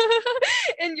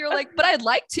 And you're like, but I'd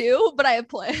like to, but I have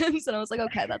plans. And I was like,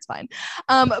 okay, that's fine.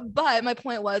 But my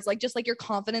point was like, just like your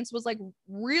confidence was like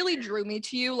really drew me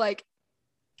to you like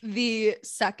the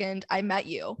second I met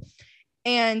you.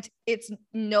 And it's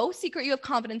no secret you have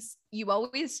confidence. You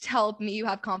always tell me you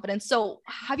have confidence. So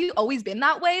have you always been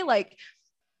that way? Like,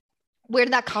 where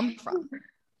did that come from?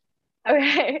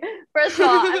 Okay, first of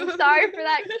all, I'm sorry for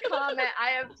that comment. I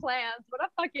have plans. What a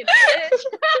fucking bitch.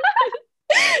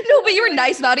 No, but you were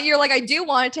nice about it. You're like, I do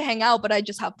want it to hang out, but I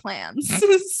just have plans.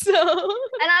 So,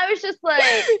 and I was just like,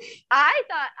 I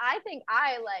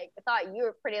thought you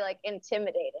were pretty like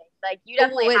intimidating. Like you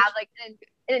definitely have like an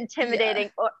intimidating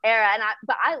era. And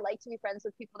but I like to be friends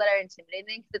with people that are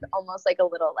intimidating because it's almost like a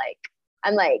little like,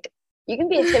 I'm like, you can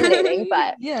be intimidating,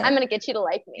 but I'm gonna get you to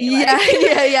like me. Like.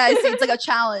 Yeah. So it's like a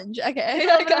challenge. Okay,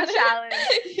 like a challenge.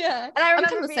 Yeah. And I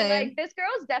remember being like, this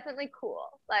girl's definitely cool.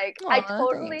 Like, I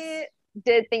totally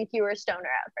did think you were a stoner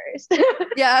at first.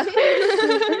 Yeah.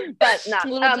 But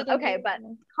no. Okay, but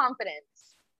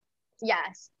confidence.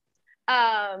 Yes.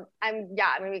 I'm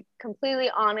gonna be completely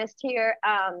honest here.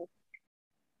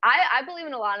 I believe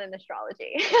in a lot in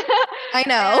astrology. I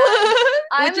know.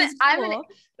 Which is cool.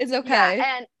 It's okay.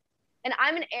 Yeah, and and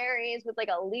I'm an Aries with like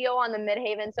a Leo on the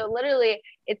midhaven. So literally,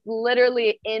 it's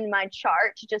literally in my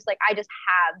chart to just like, I just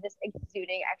have this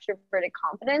exuding extroverted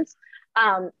confidence.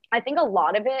 I think a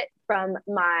lot of it from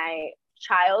my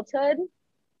childhood,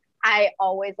 I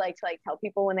always like to like tell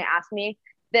people when they ask me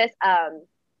this,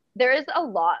 there is a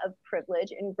lot of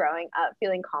privilege in growing up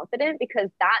feeling confident, because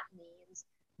that means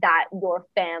that your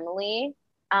family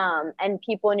and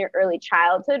people in your early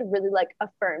childhood really like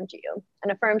affirmed you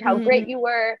and affirmed how great you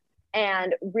were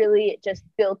and really just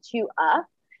built you up.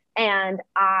 And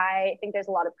I think there's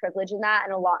a lot of privilege in that,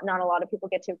 and not a lot of people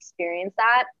get to experience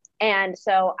that. And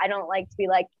so I don't like to be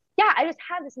like, yeah, I just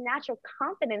have this natural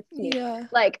confidence to me. Yeah.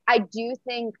 Like, I do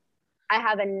think I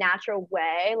have a natural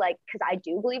way, like, because I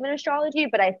do believe in astrology,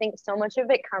 but I think so much of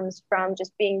it comes from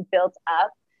just being built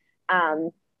up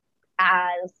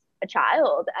as a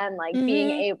child, and like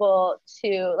being able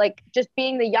to like just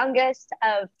being the youngest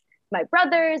of my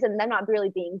brothers and them not really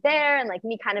being there, and like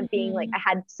me kind of being like, I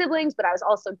had siblings, but I was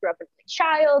also grew up as a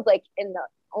child, like in the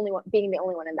only one, being the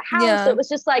only one in the house. Yeah. So it was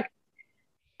just like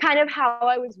kind of how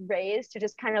I was raised, to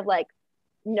just kind of like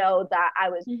know that I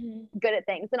was good at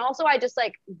things. And also I just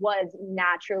like was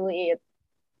naturally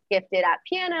gifted at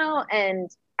piano, and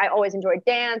I always enjoyed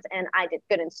dance, and I did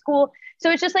good in school.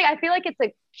 So it's just like, I feel like it's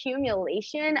a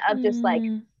accumulation of just like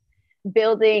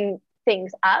building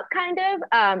things up kind of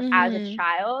as a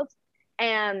child.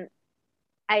 And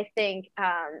I think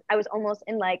I was almost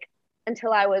in like,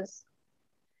 until I was,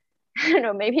 I don't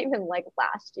know, maybe even like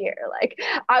last year, like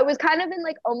I was kind of in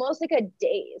like almost like a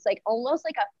daze, like almost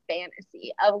like a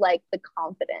fantasy of like the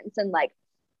confidence, and like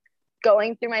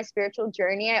going through my spiritual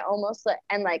journey, I almost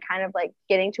and like kind of like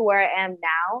getting to where I am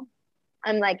now,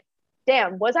 I'm like,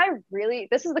 damn, was I really,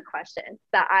 this is the question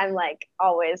that I'm like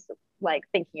always like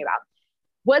thinking about.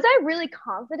 Was I really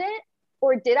confident,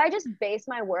 or did I just base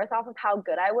my worth off of how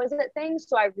good I was at things?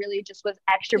 So I really just was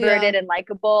extroverted and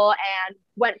likable and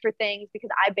went for things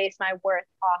because I based my worth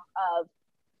off of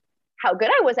how good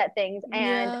I was at things,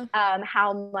 and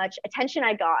how much attention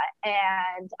I got.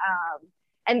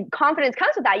 And confidence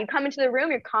comes with that. You come into the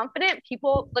room, you're confident,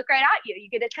 people look right at you, you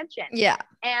get attention. Yeah.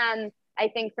 And I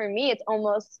think for me, it's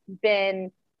almost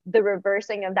been the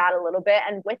reversing of that a little bit.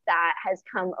 And with that has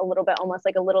come a little bit, almost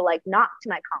like a little like knock to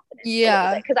my confidence.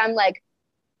 Yeah. Because I'm like,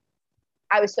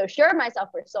 I was so sure of myself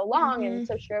for so long and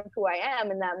so sure of who I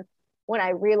am. And then when I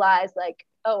realized like,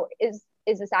 oh, is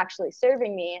this actually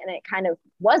serving me? And it kind of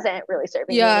wasn't really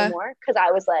serving me anymore. Cause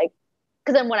I was like,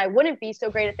 because then when I wouldn't be so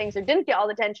great at things or didn't get all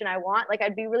the attention I want, like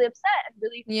I'd be really upset and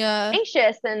really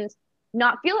anxious and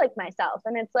not feel like myself.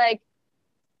 And it's like,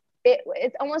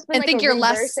 it's almost been like a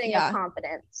reversing of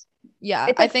confidence.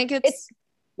 Yeah. I think it's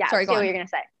sorry, go on. What you're going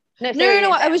to say.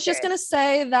 No. I was just going to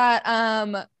say that,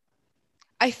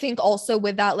 I think also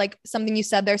with that, like something you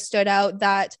said there stood out,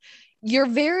 that you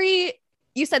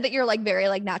said that you're like very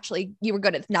like naturally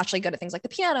good at things like the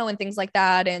piano and things like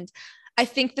that. And I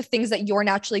think the things that you're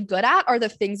naturally good at are the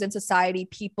things in society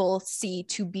people see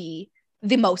to be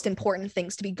the most important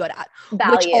things to be good at.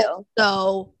 Value. Which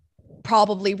also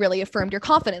probably really affirmed your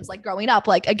confidence, like growing up,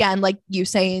 like again, like you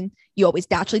saying you always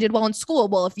naturally did well in school.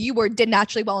 Well, if you did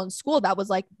naturally well in school, that was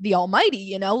like the almighty,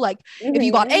 you know, like if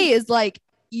you got A's, like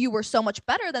you were so much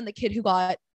better than the kid who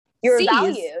got C's.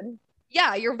 Valued.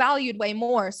 Yeah, you're valued way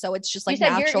more. So it's just like you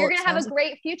said natural. You're gonna have a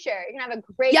great future. You're gonna have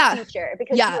a great future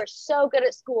because you are so good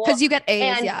at school. Because you get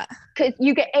A's, Because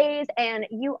you get A's and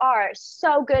you are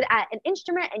so good at an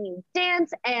instrument and you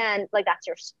dance and like that's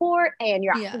your sport and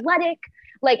you're athletic.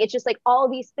 Like it's just like all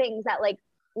these things that like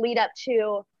lead up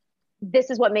to this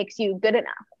is what makes you good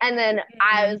enough. And then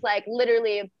I was like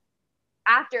literally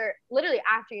after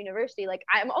university, like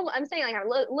I'm saying like I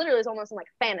literally was almost in like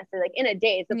fantasy, like in a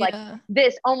daze of like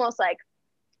this almost like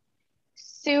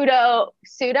pseudo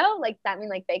like that mean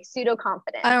like fake pseudo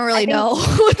confidence. I don't really know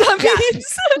what that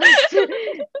means.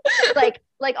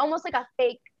 like almost like a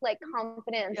fake like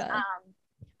confidence.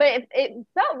 But it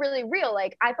felt really real.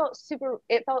 Like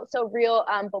it felt so real.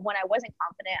 But when I wasn't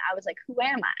confident, I was like, who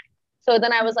am I? So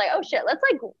then I was like, oh shit, let's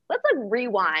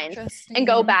rewind and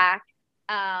go back.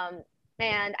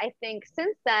 And I think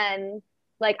since then,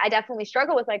 like I definitely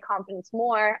struggle with my confidence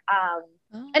more.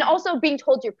 And also being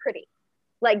told you're pretty.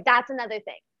 Like that's another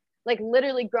thing. Like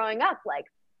literally growing up, like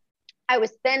I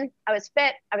was thin, I was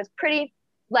fit, I was pretty,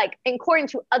 like according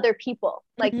to other people,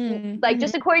 like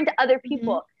just according to other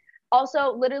people.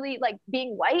 Also literally like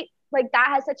being white, like that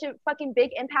has such a fucking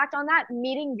big impact on that,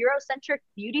 meeting Eurocentric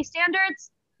beauty standards.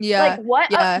 Like what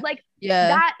that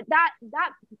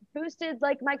boosted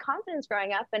like my confidence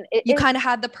growing up. And you kind of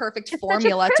had the perfect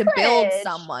formula to build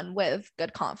someone with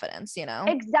good confidence, you know?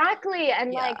 Exactly.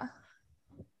 And like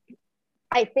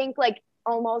I think like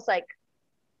almost like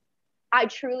I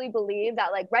truly believe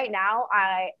that like right now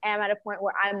I am at a point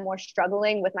where I'm more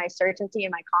struggling with my certainty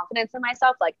and my confidence in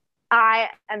myself. Like I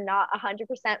am not 100%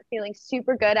 feeling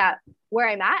super good at where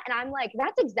I'm at. And I'm like,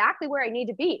 that's exactly where I need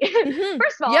to be.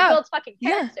 First of all, it builds fucking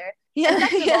character. Yeah. And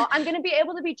second of all, I'm going to be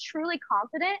able to be truly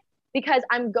confident because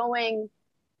I'm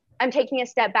taking a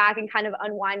step back and kind of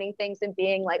unwinding things and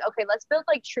being like, okay, let's build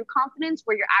like true confidence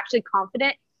where you're actually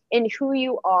confident in who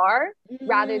you are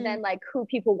rather than like who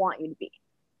people want you to be.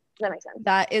 Does that make sense?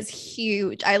 That is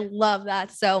huge. I love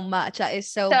that so much. That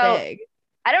is so big.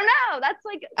 I don't know. That's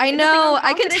like, I know.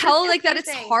 I can tell like that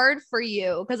it's hard for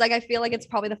you because like I feel like it's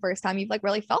probably the first time you've like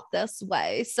really felt this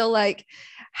way. So like,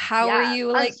 how are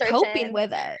you like coping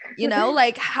with it? You know,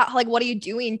 like how, like what are you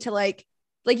doing to like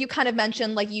you kind of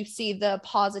mentioned like you see the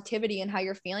positivity in how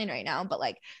you're feeling right now, but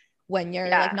like when you're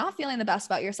like not feeling the best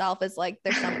about yourself, is like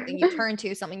there's something you turn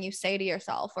to, something you say to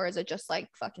yourself, or is it just like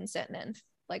fucking sitting and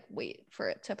like wait for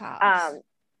it to pass?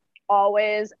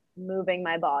 Always moving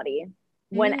my body.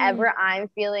 Whenever I'm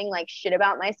feeling like shit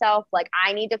about myself, like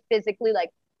I need to physically like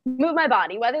move my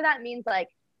body, whether that means like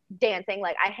dancing.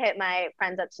 Like I hit my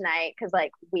friends up tonight because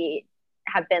like we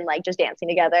have been like just dancing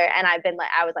together, and I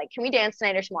was like, can we dance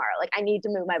tonight or tomorrow? Like I need to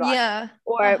move my body. Yeah.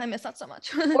 Or I miss that so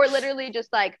much. or literally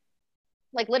just like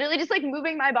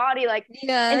moving my body like in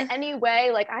any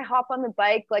way. Like I hop on the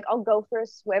bike, like I'll go for a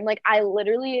swim. Like I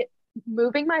literally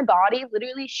moving my body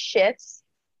literally shifts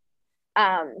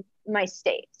my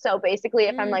state. So basically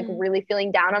if I'm like really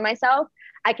feeling down on myself,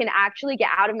 I can actually get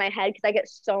out of my head, because I get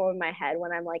so in my head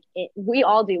when I'm like we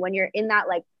all do when you're in that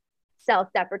like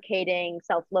self-deprecating,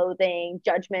 self-loathing,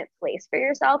 judgment place for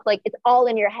yourself. Like it's all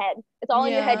in your head. It's all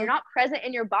in your head. You're not present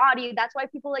in your body. That's why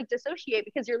people like dissociate,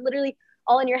 because you're literally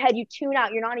all in your head. You tune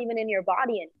out. You're not even in your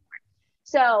body anymore.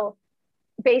 So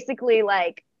basically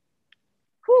like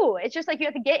it's just like you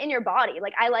have to get in your body.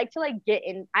 Like I like to like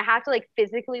I have to like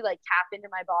physically like tap into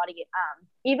my body.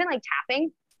 Even like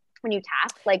tapping, when you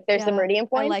tap, like there's the meridian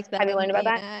points. I like that. Have you learned about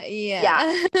that?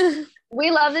 Yeah.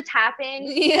 We love the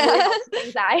tapping. Yeah. Really helps with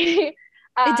anxiety.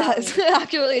 It does.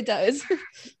 Actually, it does.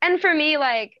 And for me,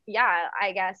 like,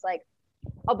 I guess like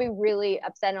I'll be really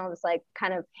upset and I'll just like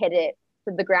kind of hit it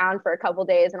to the ground for a couple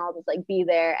days and I'll just like be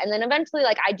there. And then eventually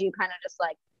like I do kind of just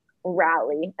like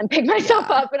rally and pick myself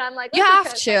up, and I'm like, you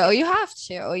have to, you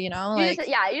know, like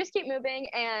you just keep moving,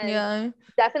 and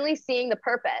definitely seeing the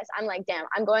purpose. I'm like, damn,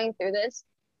 I'm going through this.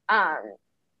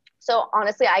 So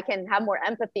honestly, I can have more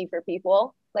empathy for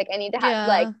people. Like I need to have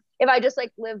like, if I just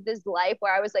like live this life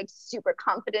where I was like super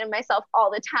confident in myself all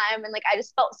the time, and like I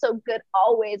just felt so good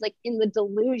always, like in the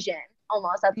delusion.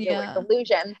 Almost that's the word,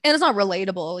 delusion. And it's not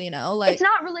relatable, you know, like it's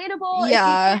not relatable. You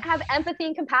can't have empathy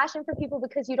and compassion for people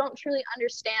because you don't truly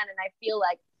understand. And I feel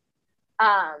like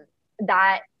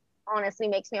that honestly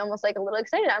makes me almost like a little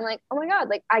excited. I'm like, oh my God,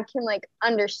 like I can like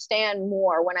understand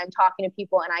more when I'm talking to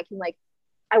people, and I can like,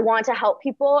 I want to help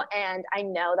people, and I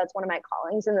know that's one of my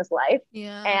callings in this life.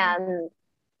 And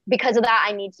because of that,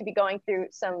 I need to be going through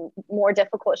some more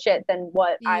difficult shit than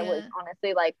what I was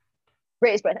honestly like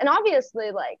raised with. And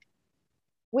obviously like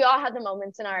we all have the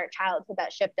moments in our childhood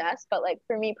that shift us, but like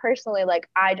for me personally, like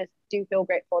I just do feel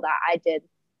grateful that I did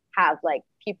have like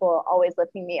people always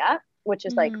lifting me up, which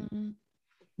is like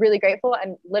really grateful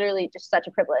and literally just such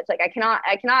a privilege. Like I cannot,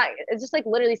 it's just like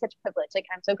literally such a privilege. Like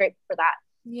I'm so grateful for that.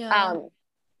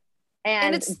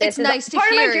 And it's nice to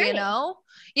hear, you know,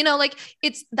 like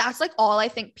that's like all I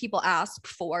think people ask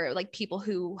for, like people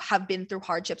who have been through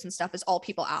hardships and stuff, is all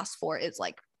people ask for is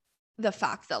like the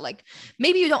fact that like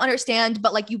maybe you don't understand,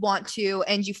 but like you want to,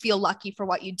 and you feel lucky for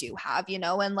what you do have, you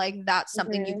know, and like that's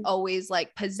something you've always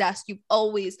like possessed. You've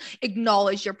always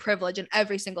acknowledged your privilege in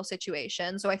every single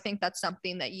situation. So I think that's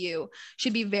something that you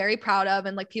should be very proud of,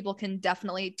 and like people can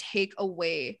definitely take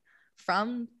away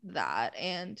from that.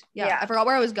 And I forgot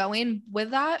where I was going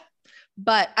with that,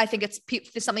 but I think it's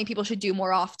something people should do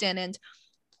more often. And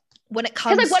when it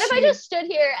comes, like, what if I just stood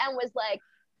here and was like,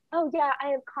 oh yeah,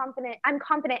 I'm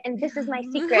confident, and this is my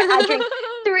secret.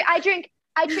 I drink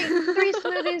 3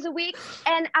 smoothies a week,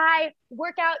 and I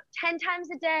work out 10 times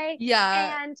a day.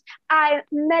 And I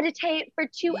meditate for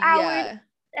 2 hours,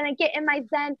 and I get in my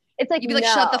zen. It's like, you'd be like,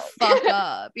 shut the fuck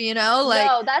up, you know? Like,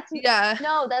 no,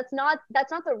 that's not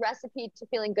the recipe to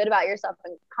feeling good about yourself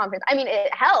and confidence. I mean,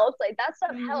 it helps, like that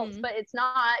stuff helps, but it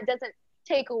doesn't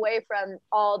take away from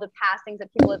all the past things that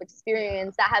people have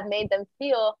experienced that have made them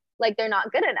feel like they're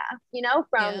not good enough, you know,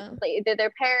 from like either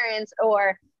their parents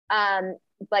or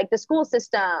like the school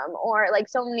system, or like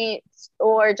so many,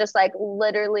 or just like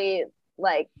literally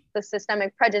like the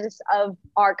systemic prejudice of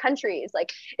our countries.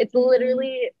 Like it's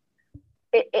literally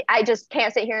I just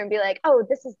can't sit here and be like, oh,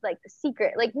 this is like the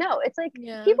secret. Like, no, it's like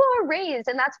Yeah. people are raised,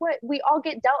 and that's what we all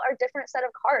get dealt our different set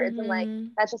of cards, and like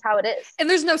that's just how it is. And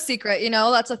there's no secret,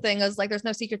 that's the thing, is like there's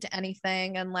no secret to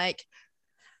anything. And like,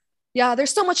 yeah,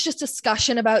 there's so much just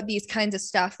discussion about these kinds of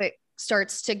stuff. It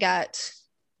starts to get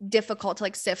difficult to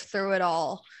like sift through it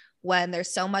all when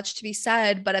there's so much to be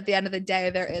said, but at the end of the day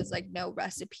there is like no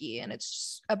recipe, and it's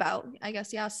just about, I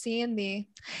guess, seeing the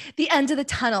end of the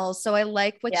tunnel. So I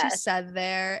like what you said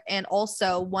there. And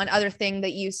also one other thing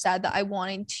that you said that I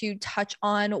wanted to touch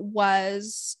on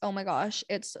was, oh my gosh,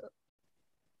 it's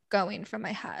going from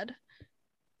my head.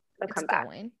 It's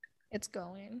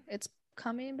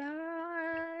coming back.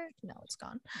 No, it's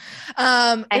gone. It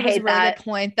was a really good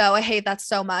point though. I hate that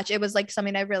so much. It was like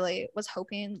something I really was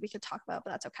hoping we could talk about, but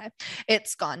that's okay.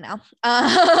 It's gone now.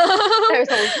 There's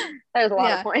a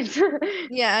lot of points.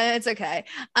 Yeah, it's okay.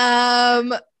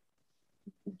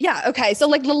 Yeah, okay. So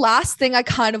like the last thing I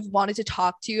kind of wanted to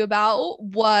talk to you about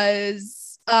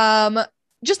was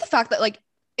just the fact that like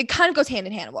it kind of goes hand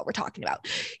in hand with what we're talking about.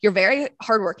 You're very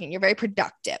hardworking, you're very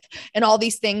productive and all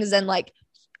these things, and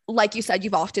like you said,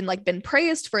 you've often like been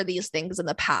praised for these things in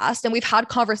the past. And we've had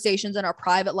conversations in our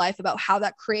private life about how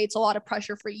that creates a lot of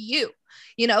pressure for you,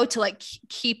 to like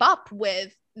keep up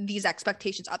with these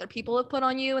expectations other people have put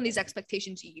on you and these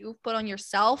expectations you've put on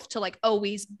yourself to like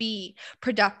always be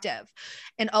productive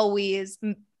and always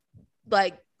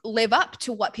like live up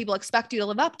to what people expect you to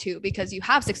live up to because you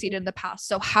have succeeded in the past.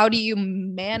 So how do you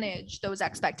manage those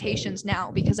expectations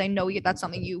now? Because I know that's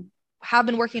something you have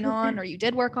been working on or you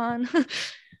did work on.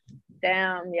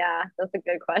 Damn, yeah, that's a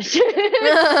good question.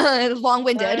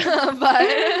 Long-winded,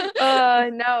 but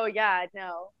no.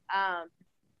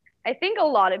 I think a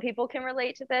lot of people can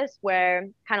relate to this, where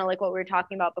kind of like what we were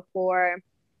talking about before,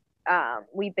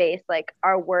 we base like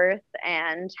our worth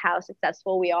and how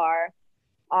successful we are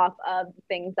off of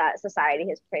things that society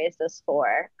has praised us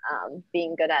for,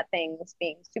 being good at things,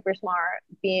 being super smart,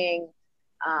 being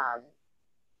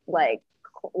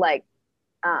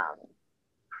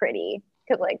pretty.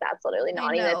 Because like that's literally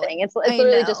not even a thing. It's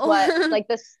literally just what like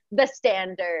the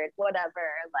standard, whatever.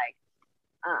 Like,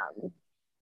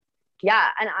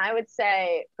 and I would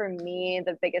say for me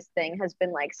the biggest thing has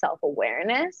been like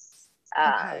self-awareness,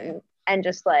 and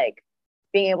just like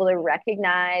being able to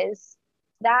recognize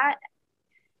that.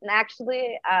 And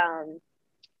actually, I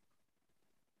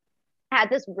had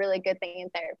this really good thing in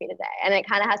therapy today, and it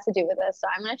kind of has to do with this. So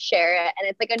I'm gonna share it, and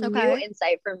it's like a new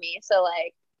insight for me. So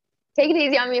like, take it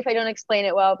easy on me if I don't explain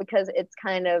it well, because it's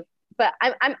kind of, but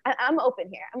I'm open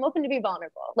here. I'm open to be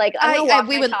vulnerable. Like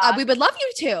we would love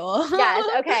you to. Yes.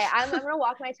 Okay. I'm gonna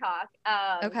walk my talk.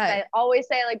 I always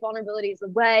say like vulnerability is the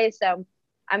way. So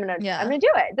I'm gonna do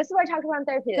it. This is what I talked about in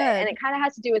therapy today, and it kind of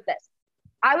has to do with this.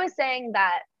 I was saying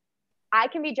that I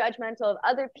can be judgmental of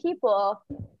other people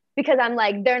because I'm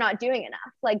like, they're not doing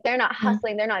enough. Like they're not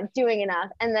hustling. They're not doing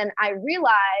enough. And then I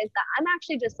realized that I'm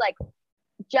actually just like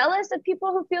jealous of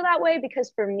people who feel that way,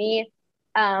 because for me,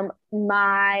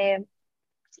 my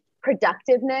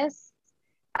productiveness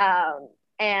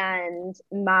and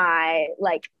my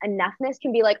like enoughness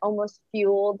can be like almost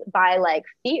fueled by like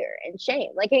fear and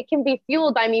shame. Like it can be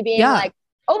fueled by me being like,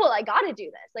 oh, well, I got to do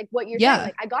this. Like what you're saying,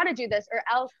 like I got to do this, or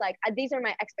else like these are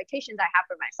my expectations I have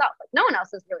for myself. Like no one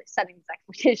else is really setting these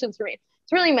expectations for me.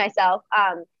 It's really myself.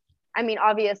 I mean,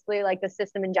 obviously like the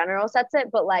system in general sets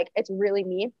it, but like it's really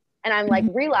me. And I'm like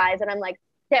realize, and I'm like,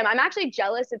 damn, I'm actually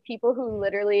jealous of people who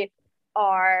literally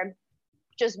are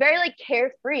just very like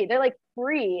carefree. They're like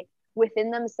free within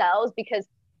themselves because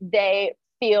they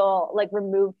feel like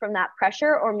removed from that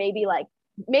pressure, or maybe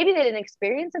they didn't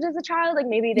experience it as a child. Like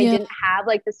maybe they didn't have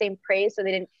like the same praise. So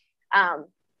they didn't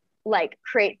like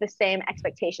create the same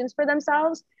expectations for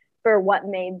themselves for what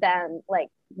made them like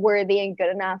worthy and good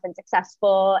enough and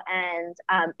successful and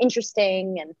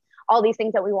interesting and all these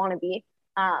things that we want to be.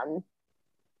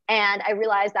 And I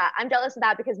realized that I'm jealous of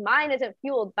that because mine isn't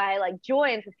fueled by like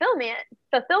joy and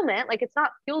fulfillment. Like it's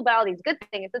not fueled by all these good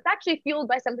things. It's actually fueled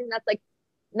by something that's like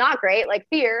not great, like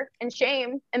fear and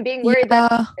shame and being worried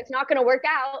that it's not going to work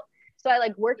out. So I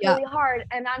like work really hard,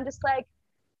 and I'm just like,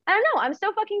 I don't know. I'm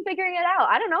still fucking figuring it out.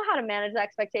 I don't know how to manage the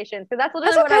expectations, because that's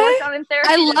literally what I worked on in therapy.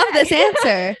 I love this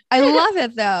answer. I love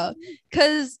it though,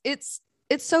 because it's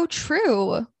so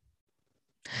true.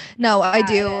 No, I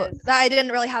do. I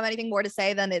didn't really have anything more to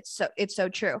say than it's so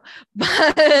true.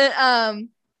 But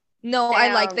no,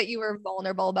 I like that you were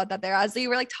vulnerable about that there. As you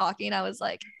were like talking, I was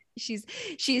like, she's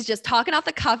just talking off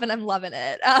the cuff, and I'm loving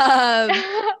it. But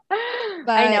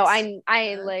I know. I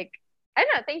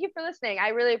don't know. Thank you for listening. I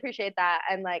really appreciate that.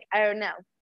 And like, I don't know,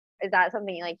 is that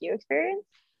something like you experienced?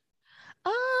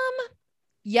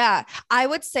 Yeah, I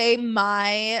would say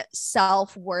my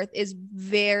self-worth is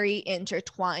very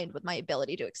intertwined with my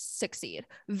ability to succeed,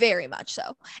 very much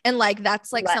so. And like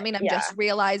that's like something I'm just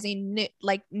realizing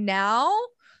like now,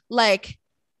 like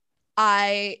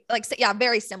I like yeah,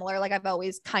 very similar. Like I've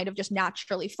always kind of just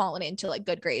naturally fallen into like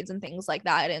good grades and things like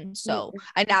that. And so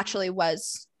I naturally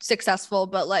was successful,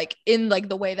 but like in like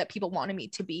the way that people wanted me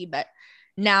to be. But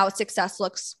now success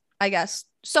looks, I guess,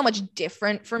 so much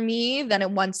different for me than it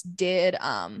once did.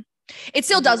 It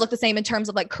still does look the same in terms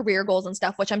of like career goals and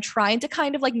stuff, which I'm trying to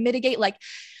kind of like mitigate. Like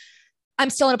I'm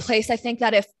still in a place, I think,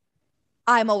 that if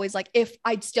I'm always like, if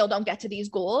I still don't get to these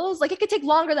goals, like it could take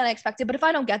longer than I expected, but if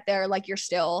I don't get there, like you're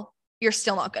still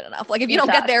not good enough. Like if you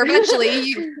don't get there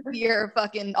eventually, you're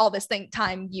fucking all this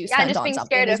time you spend on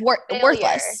something is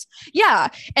worthless. Yeah.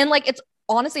 And like, it's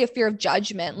honestly a fear of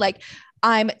judgment. Like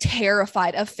I'm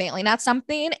terrified of failing at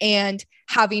something and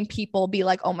having people be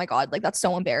like, oh my God, like that's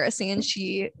so embarrassing. And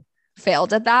she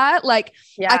failed at that. Like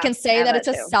I can say that it's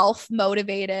a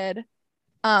self-motivated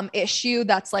issue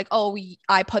that's like, oh,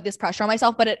 I put this pressure on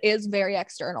myself, but it is very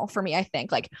external for me. I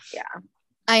think like,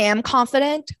 I am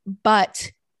confident,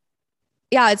 but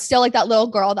yeah, it's still like that little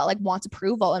girl that like wants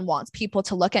approval and wants people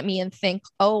to look at me and think,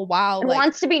 oh wow, like,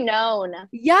 wants to be known.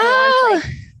 Yeah,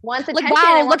 wants attention. Like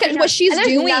wow, look at what she's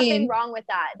doing. There's nothing wrong with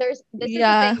that. This is the thing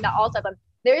that also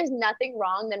there is nothing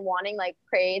wrong than wanting like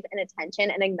praise and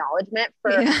attention and acknowledgement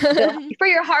for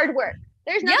your hard work.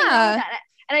 There's nothing wrong with that.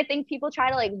 And I think people try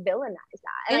to like villainize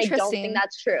that, and I don't think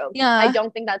that's true. Yeah, I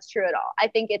don't think that's true at all. I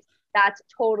think that's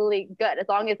totally good as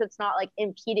long as it's not like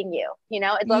impeding you. You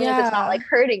know, as long as it's not like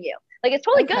hurting you. Like it's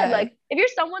totally good. Like if you're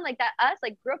someone like that, us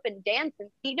like grew up in dance and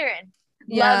theater and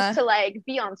loves to like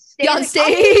be on stage. Obviously,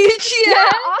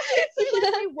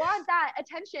 like, we want that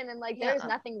attention and like there's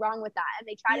nothing wrong with that. And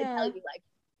they try to tell you like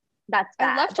that's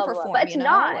bad. I love to perform, but it's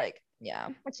not. Like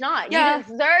it's not. You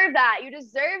deserve that. You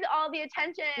deserve all the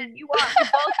attention you want. You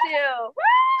both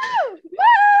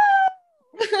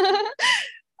do. Woo!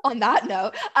 On that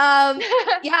note,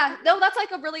 that's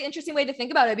like a really interesting way to think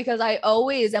about it, because I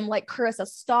always am like, Carissa,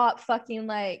 stop fucking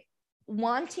like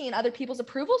wanting other people's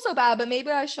approval so bad, but maybe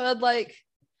I should like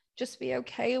just be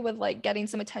okay with like getting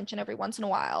some attention every once in a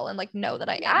while and like know that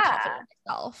I am confident in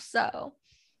myself. So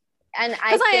and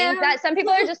I think that some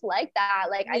people are just like that.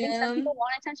 Like I think some people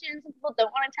want attention, some people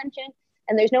don't want attention,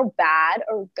 and there's no bad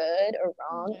or good or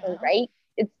wrong or right.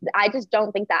 I just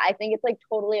don't think that. I think it's like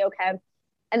totally okay.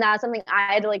 And that's something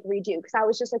I had to like redo, because I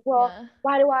was just like, well,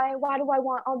 why do I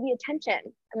want all the attention?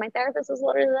 And my therapist was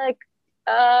literally like,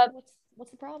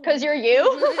 what's the problem? Because you're you.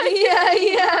 You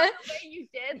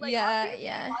did. Like,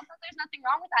 there's nothing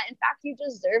wrong with that. In fact, you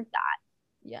deserve that.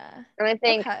 Yeah. And I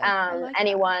think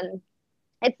anyone,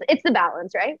 it's the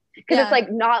balance, right? Because it's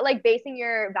like not like basing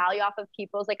your value off of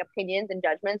people's like opinions and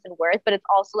judgments and worth, but it's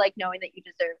also like knowing that you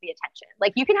deserve the attention.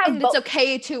 Like you can have both. It's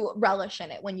okay to relish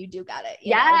in it when you do get it.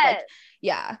 You know? Like,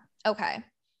 yeah. Okay.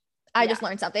 I just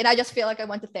learned something. I just feel like I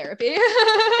went to therapy. Same.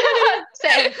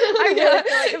 I really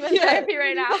feel like I'm in therapy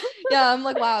right now. Yeah, I'm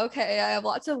like, wow, okay. I have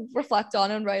lots to reflect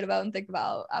on and write about and think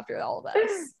about after all of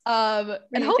this.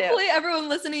 And hopefully everyone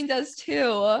listening does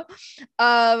too. This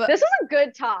was a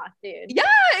good talk, dude. Yeah,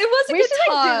 it was a good talk. We should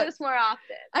like do this more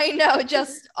often. I know,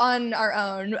 just on our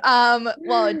own.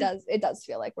 Well, it does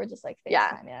feel like we're just like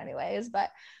FaceTiming anyways,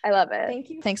 but I love it.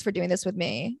 Thank you. Thanks for doing this with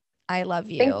me. I love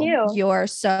you. Thank you. You're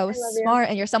so smart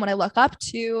and you're someone I look up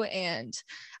to, and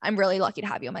I'm really lucky to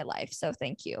have you in my life. So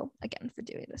thank you again for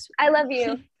doing this. I love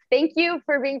you. Thank you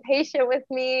for being patient with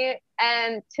me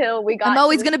until we got I'm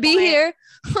always going to be here.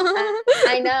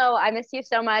 I know. I miss you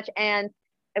so much. And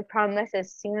I promise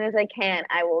as soon as I can,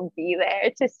 I will be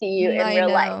there to see you in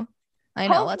real life. I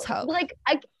know. Let's hope. Like,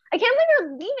 I can't believe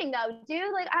you're leaving though,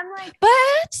 dude. Like, I'm like.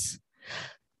 But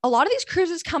a lot of these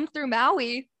cruises come through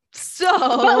Maui.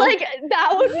 But like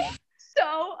that would be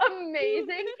so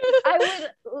amazing.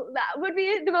 That would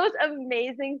be the most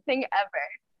amazing thing ever.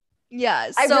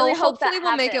 Yeah. So really hopefully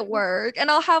we'll make it work. And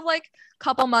I'll have like a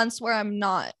couple months where I'm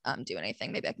not doing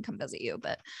anything. Maybe I can come visit you.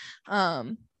 But yeah.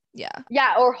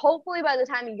 Yeah. Or hopefully by the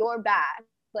time you're back,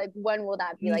 like when will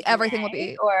that be? Like everything will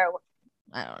be, or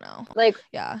I don't know. Like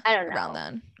yeah. I don't know. Around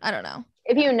then. I don't know.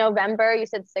 If you November, you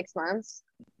said 6 months.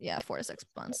 Yeah, 4 to 6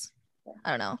 months.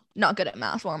 I don't know. Not good at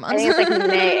math. 4 months. I think it's like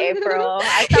May, April.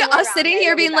 Us sitting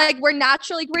here being like, we're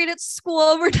naturally great at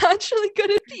school. We're naturally good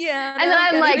at piano. And then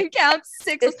I'm like, count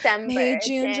 6 December, May,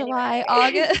 June, July,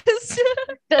 August.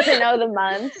 Doesn't know the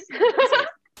months.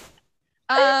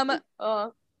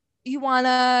 You want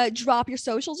to drop your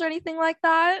socials or anything like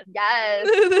that? Yes.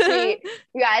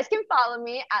 You guys can follow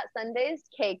me at Sundays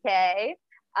KK.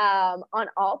 on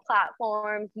all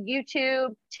platforms,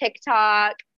 YouTube,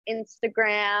 TikTok,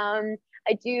 Instagram.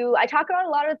 I talk about a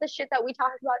lot of the shit that we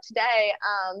talked about today.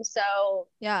 So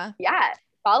Yeah.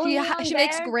 follow me on She there.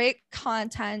 makes great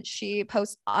content. She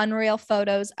posts unreal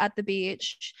photos at the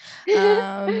beach.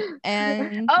 And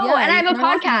and yeah, I have a you can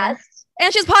watch her. podcast.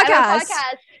 And she's I have podcast. a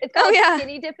podcast. It's called yeah.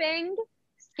 Skinny Dipping.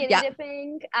 Yeah.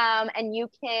 Dipping. And you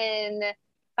can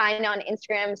find on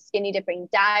Instagram Skinny Dipping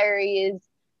Diaries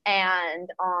and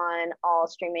on all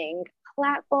streaming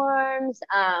platforms.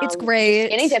 It's great.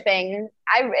 Skinny Dipping.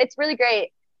 It's really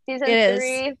great. Season It 3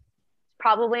 is.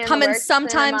 probably in the Coming works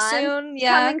sometime in a month. soon.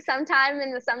 Yeah. Coming sometime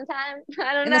in the sometime.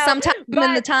 I don't in know. the sometime in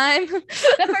But the time. the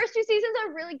first 2 seasons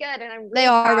are really good, and They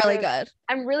are really good.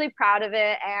 I'm really proud of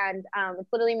it, and it's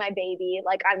literally my baby.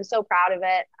 Like, I'm so proud of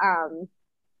it.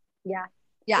 Yeah,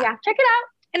 check it out.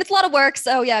 And it's a lot of work,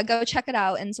 so yeah, go check it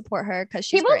out and support her because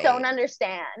she's People great. don't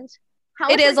understand how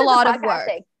It much is work a lot does of podcast work.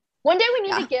 take? One day we need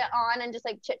Yeah. to get on and just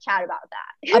like chit chat about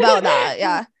that. About that.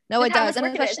 Yeah. No, it Just how does. much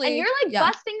And work it is. especially And you're like yeah.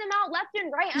 busting them out left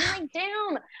and right. I'm like,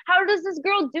 damn, how does this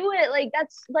girl do it? Like,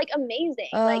 that's like amazing.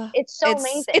 Like, it's so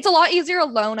amazing. It's a lot easier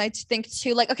alone, I think,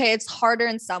 too. Like, okay, it's harder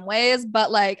in some ways,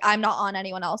 but like I'm not on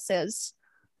anyone else's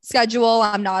schedule.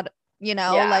 I'm not,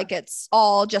 like it's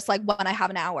all just like when I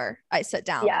have an hour, I sit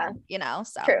down.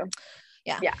 So True.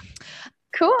 Yeah.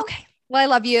 Cool. Okay. Well, I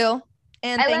love you.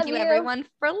 And I thank love you you. everyone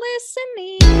for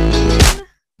listening.